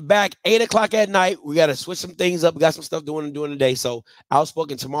 Outspoken back 8 o'clock at night. We got to switch some things up. We got some stuff doing today. So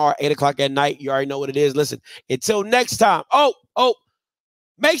Outspoken tomorrow, 8 o'clock at night. You already know what it is. Listen, until next time.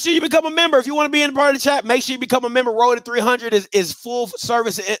 Make sure you become a member. If you want to be in part of the chat, make sure you become a member. Road to 300 is full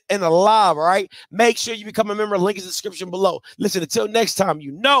service and alive, all right? Make sure you become a member. Link is in the description below. Listen, until next time,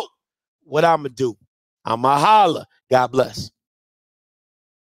 you know what I'm going to do. I'm going to holla. God bless.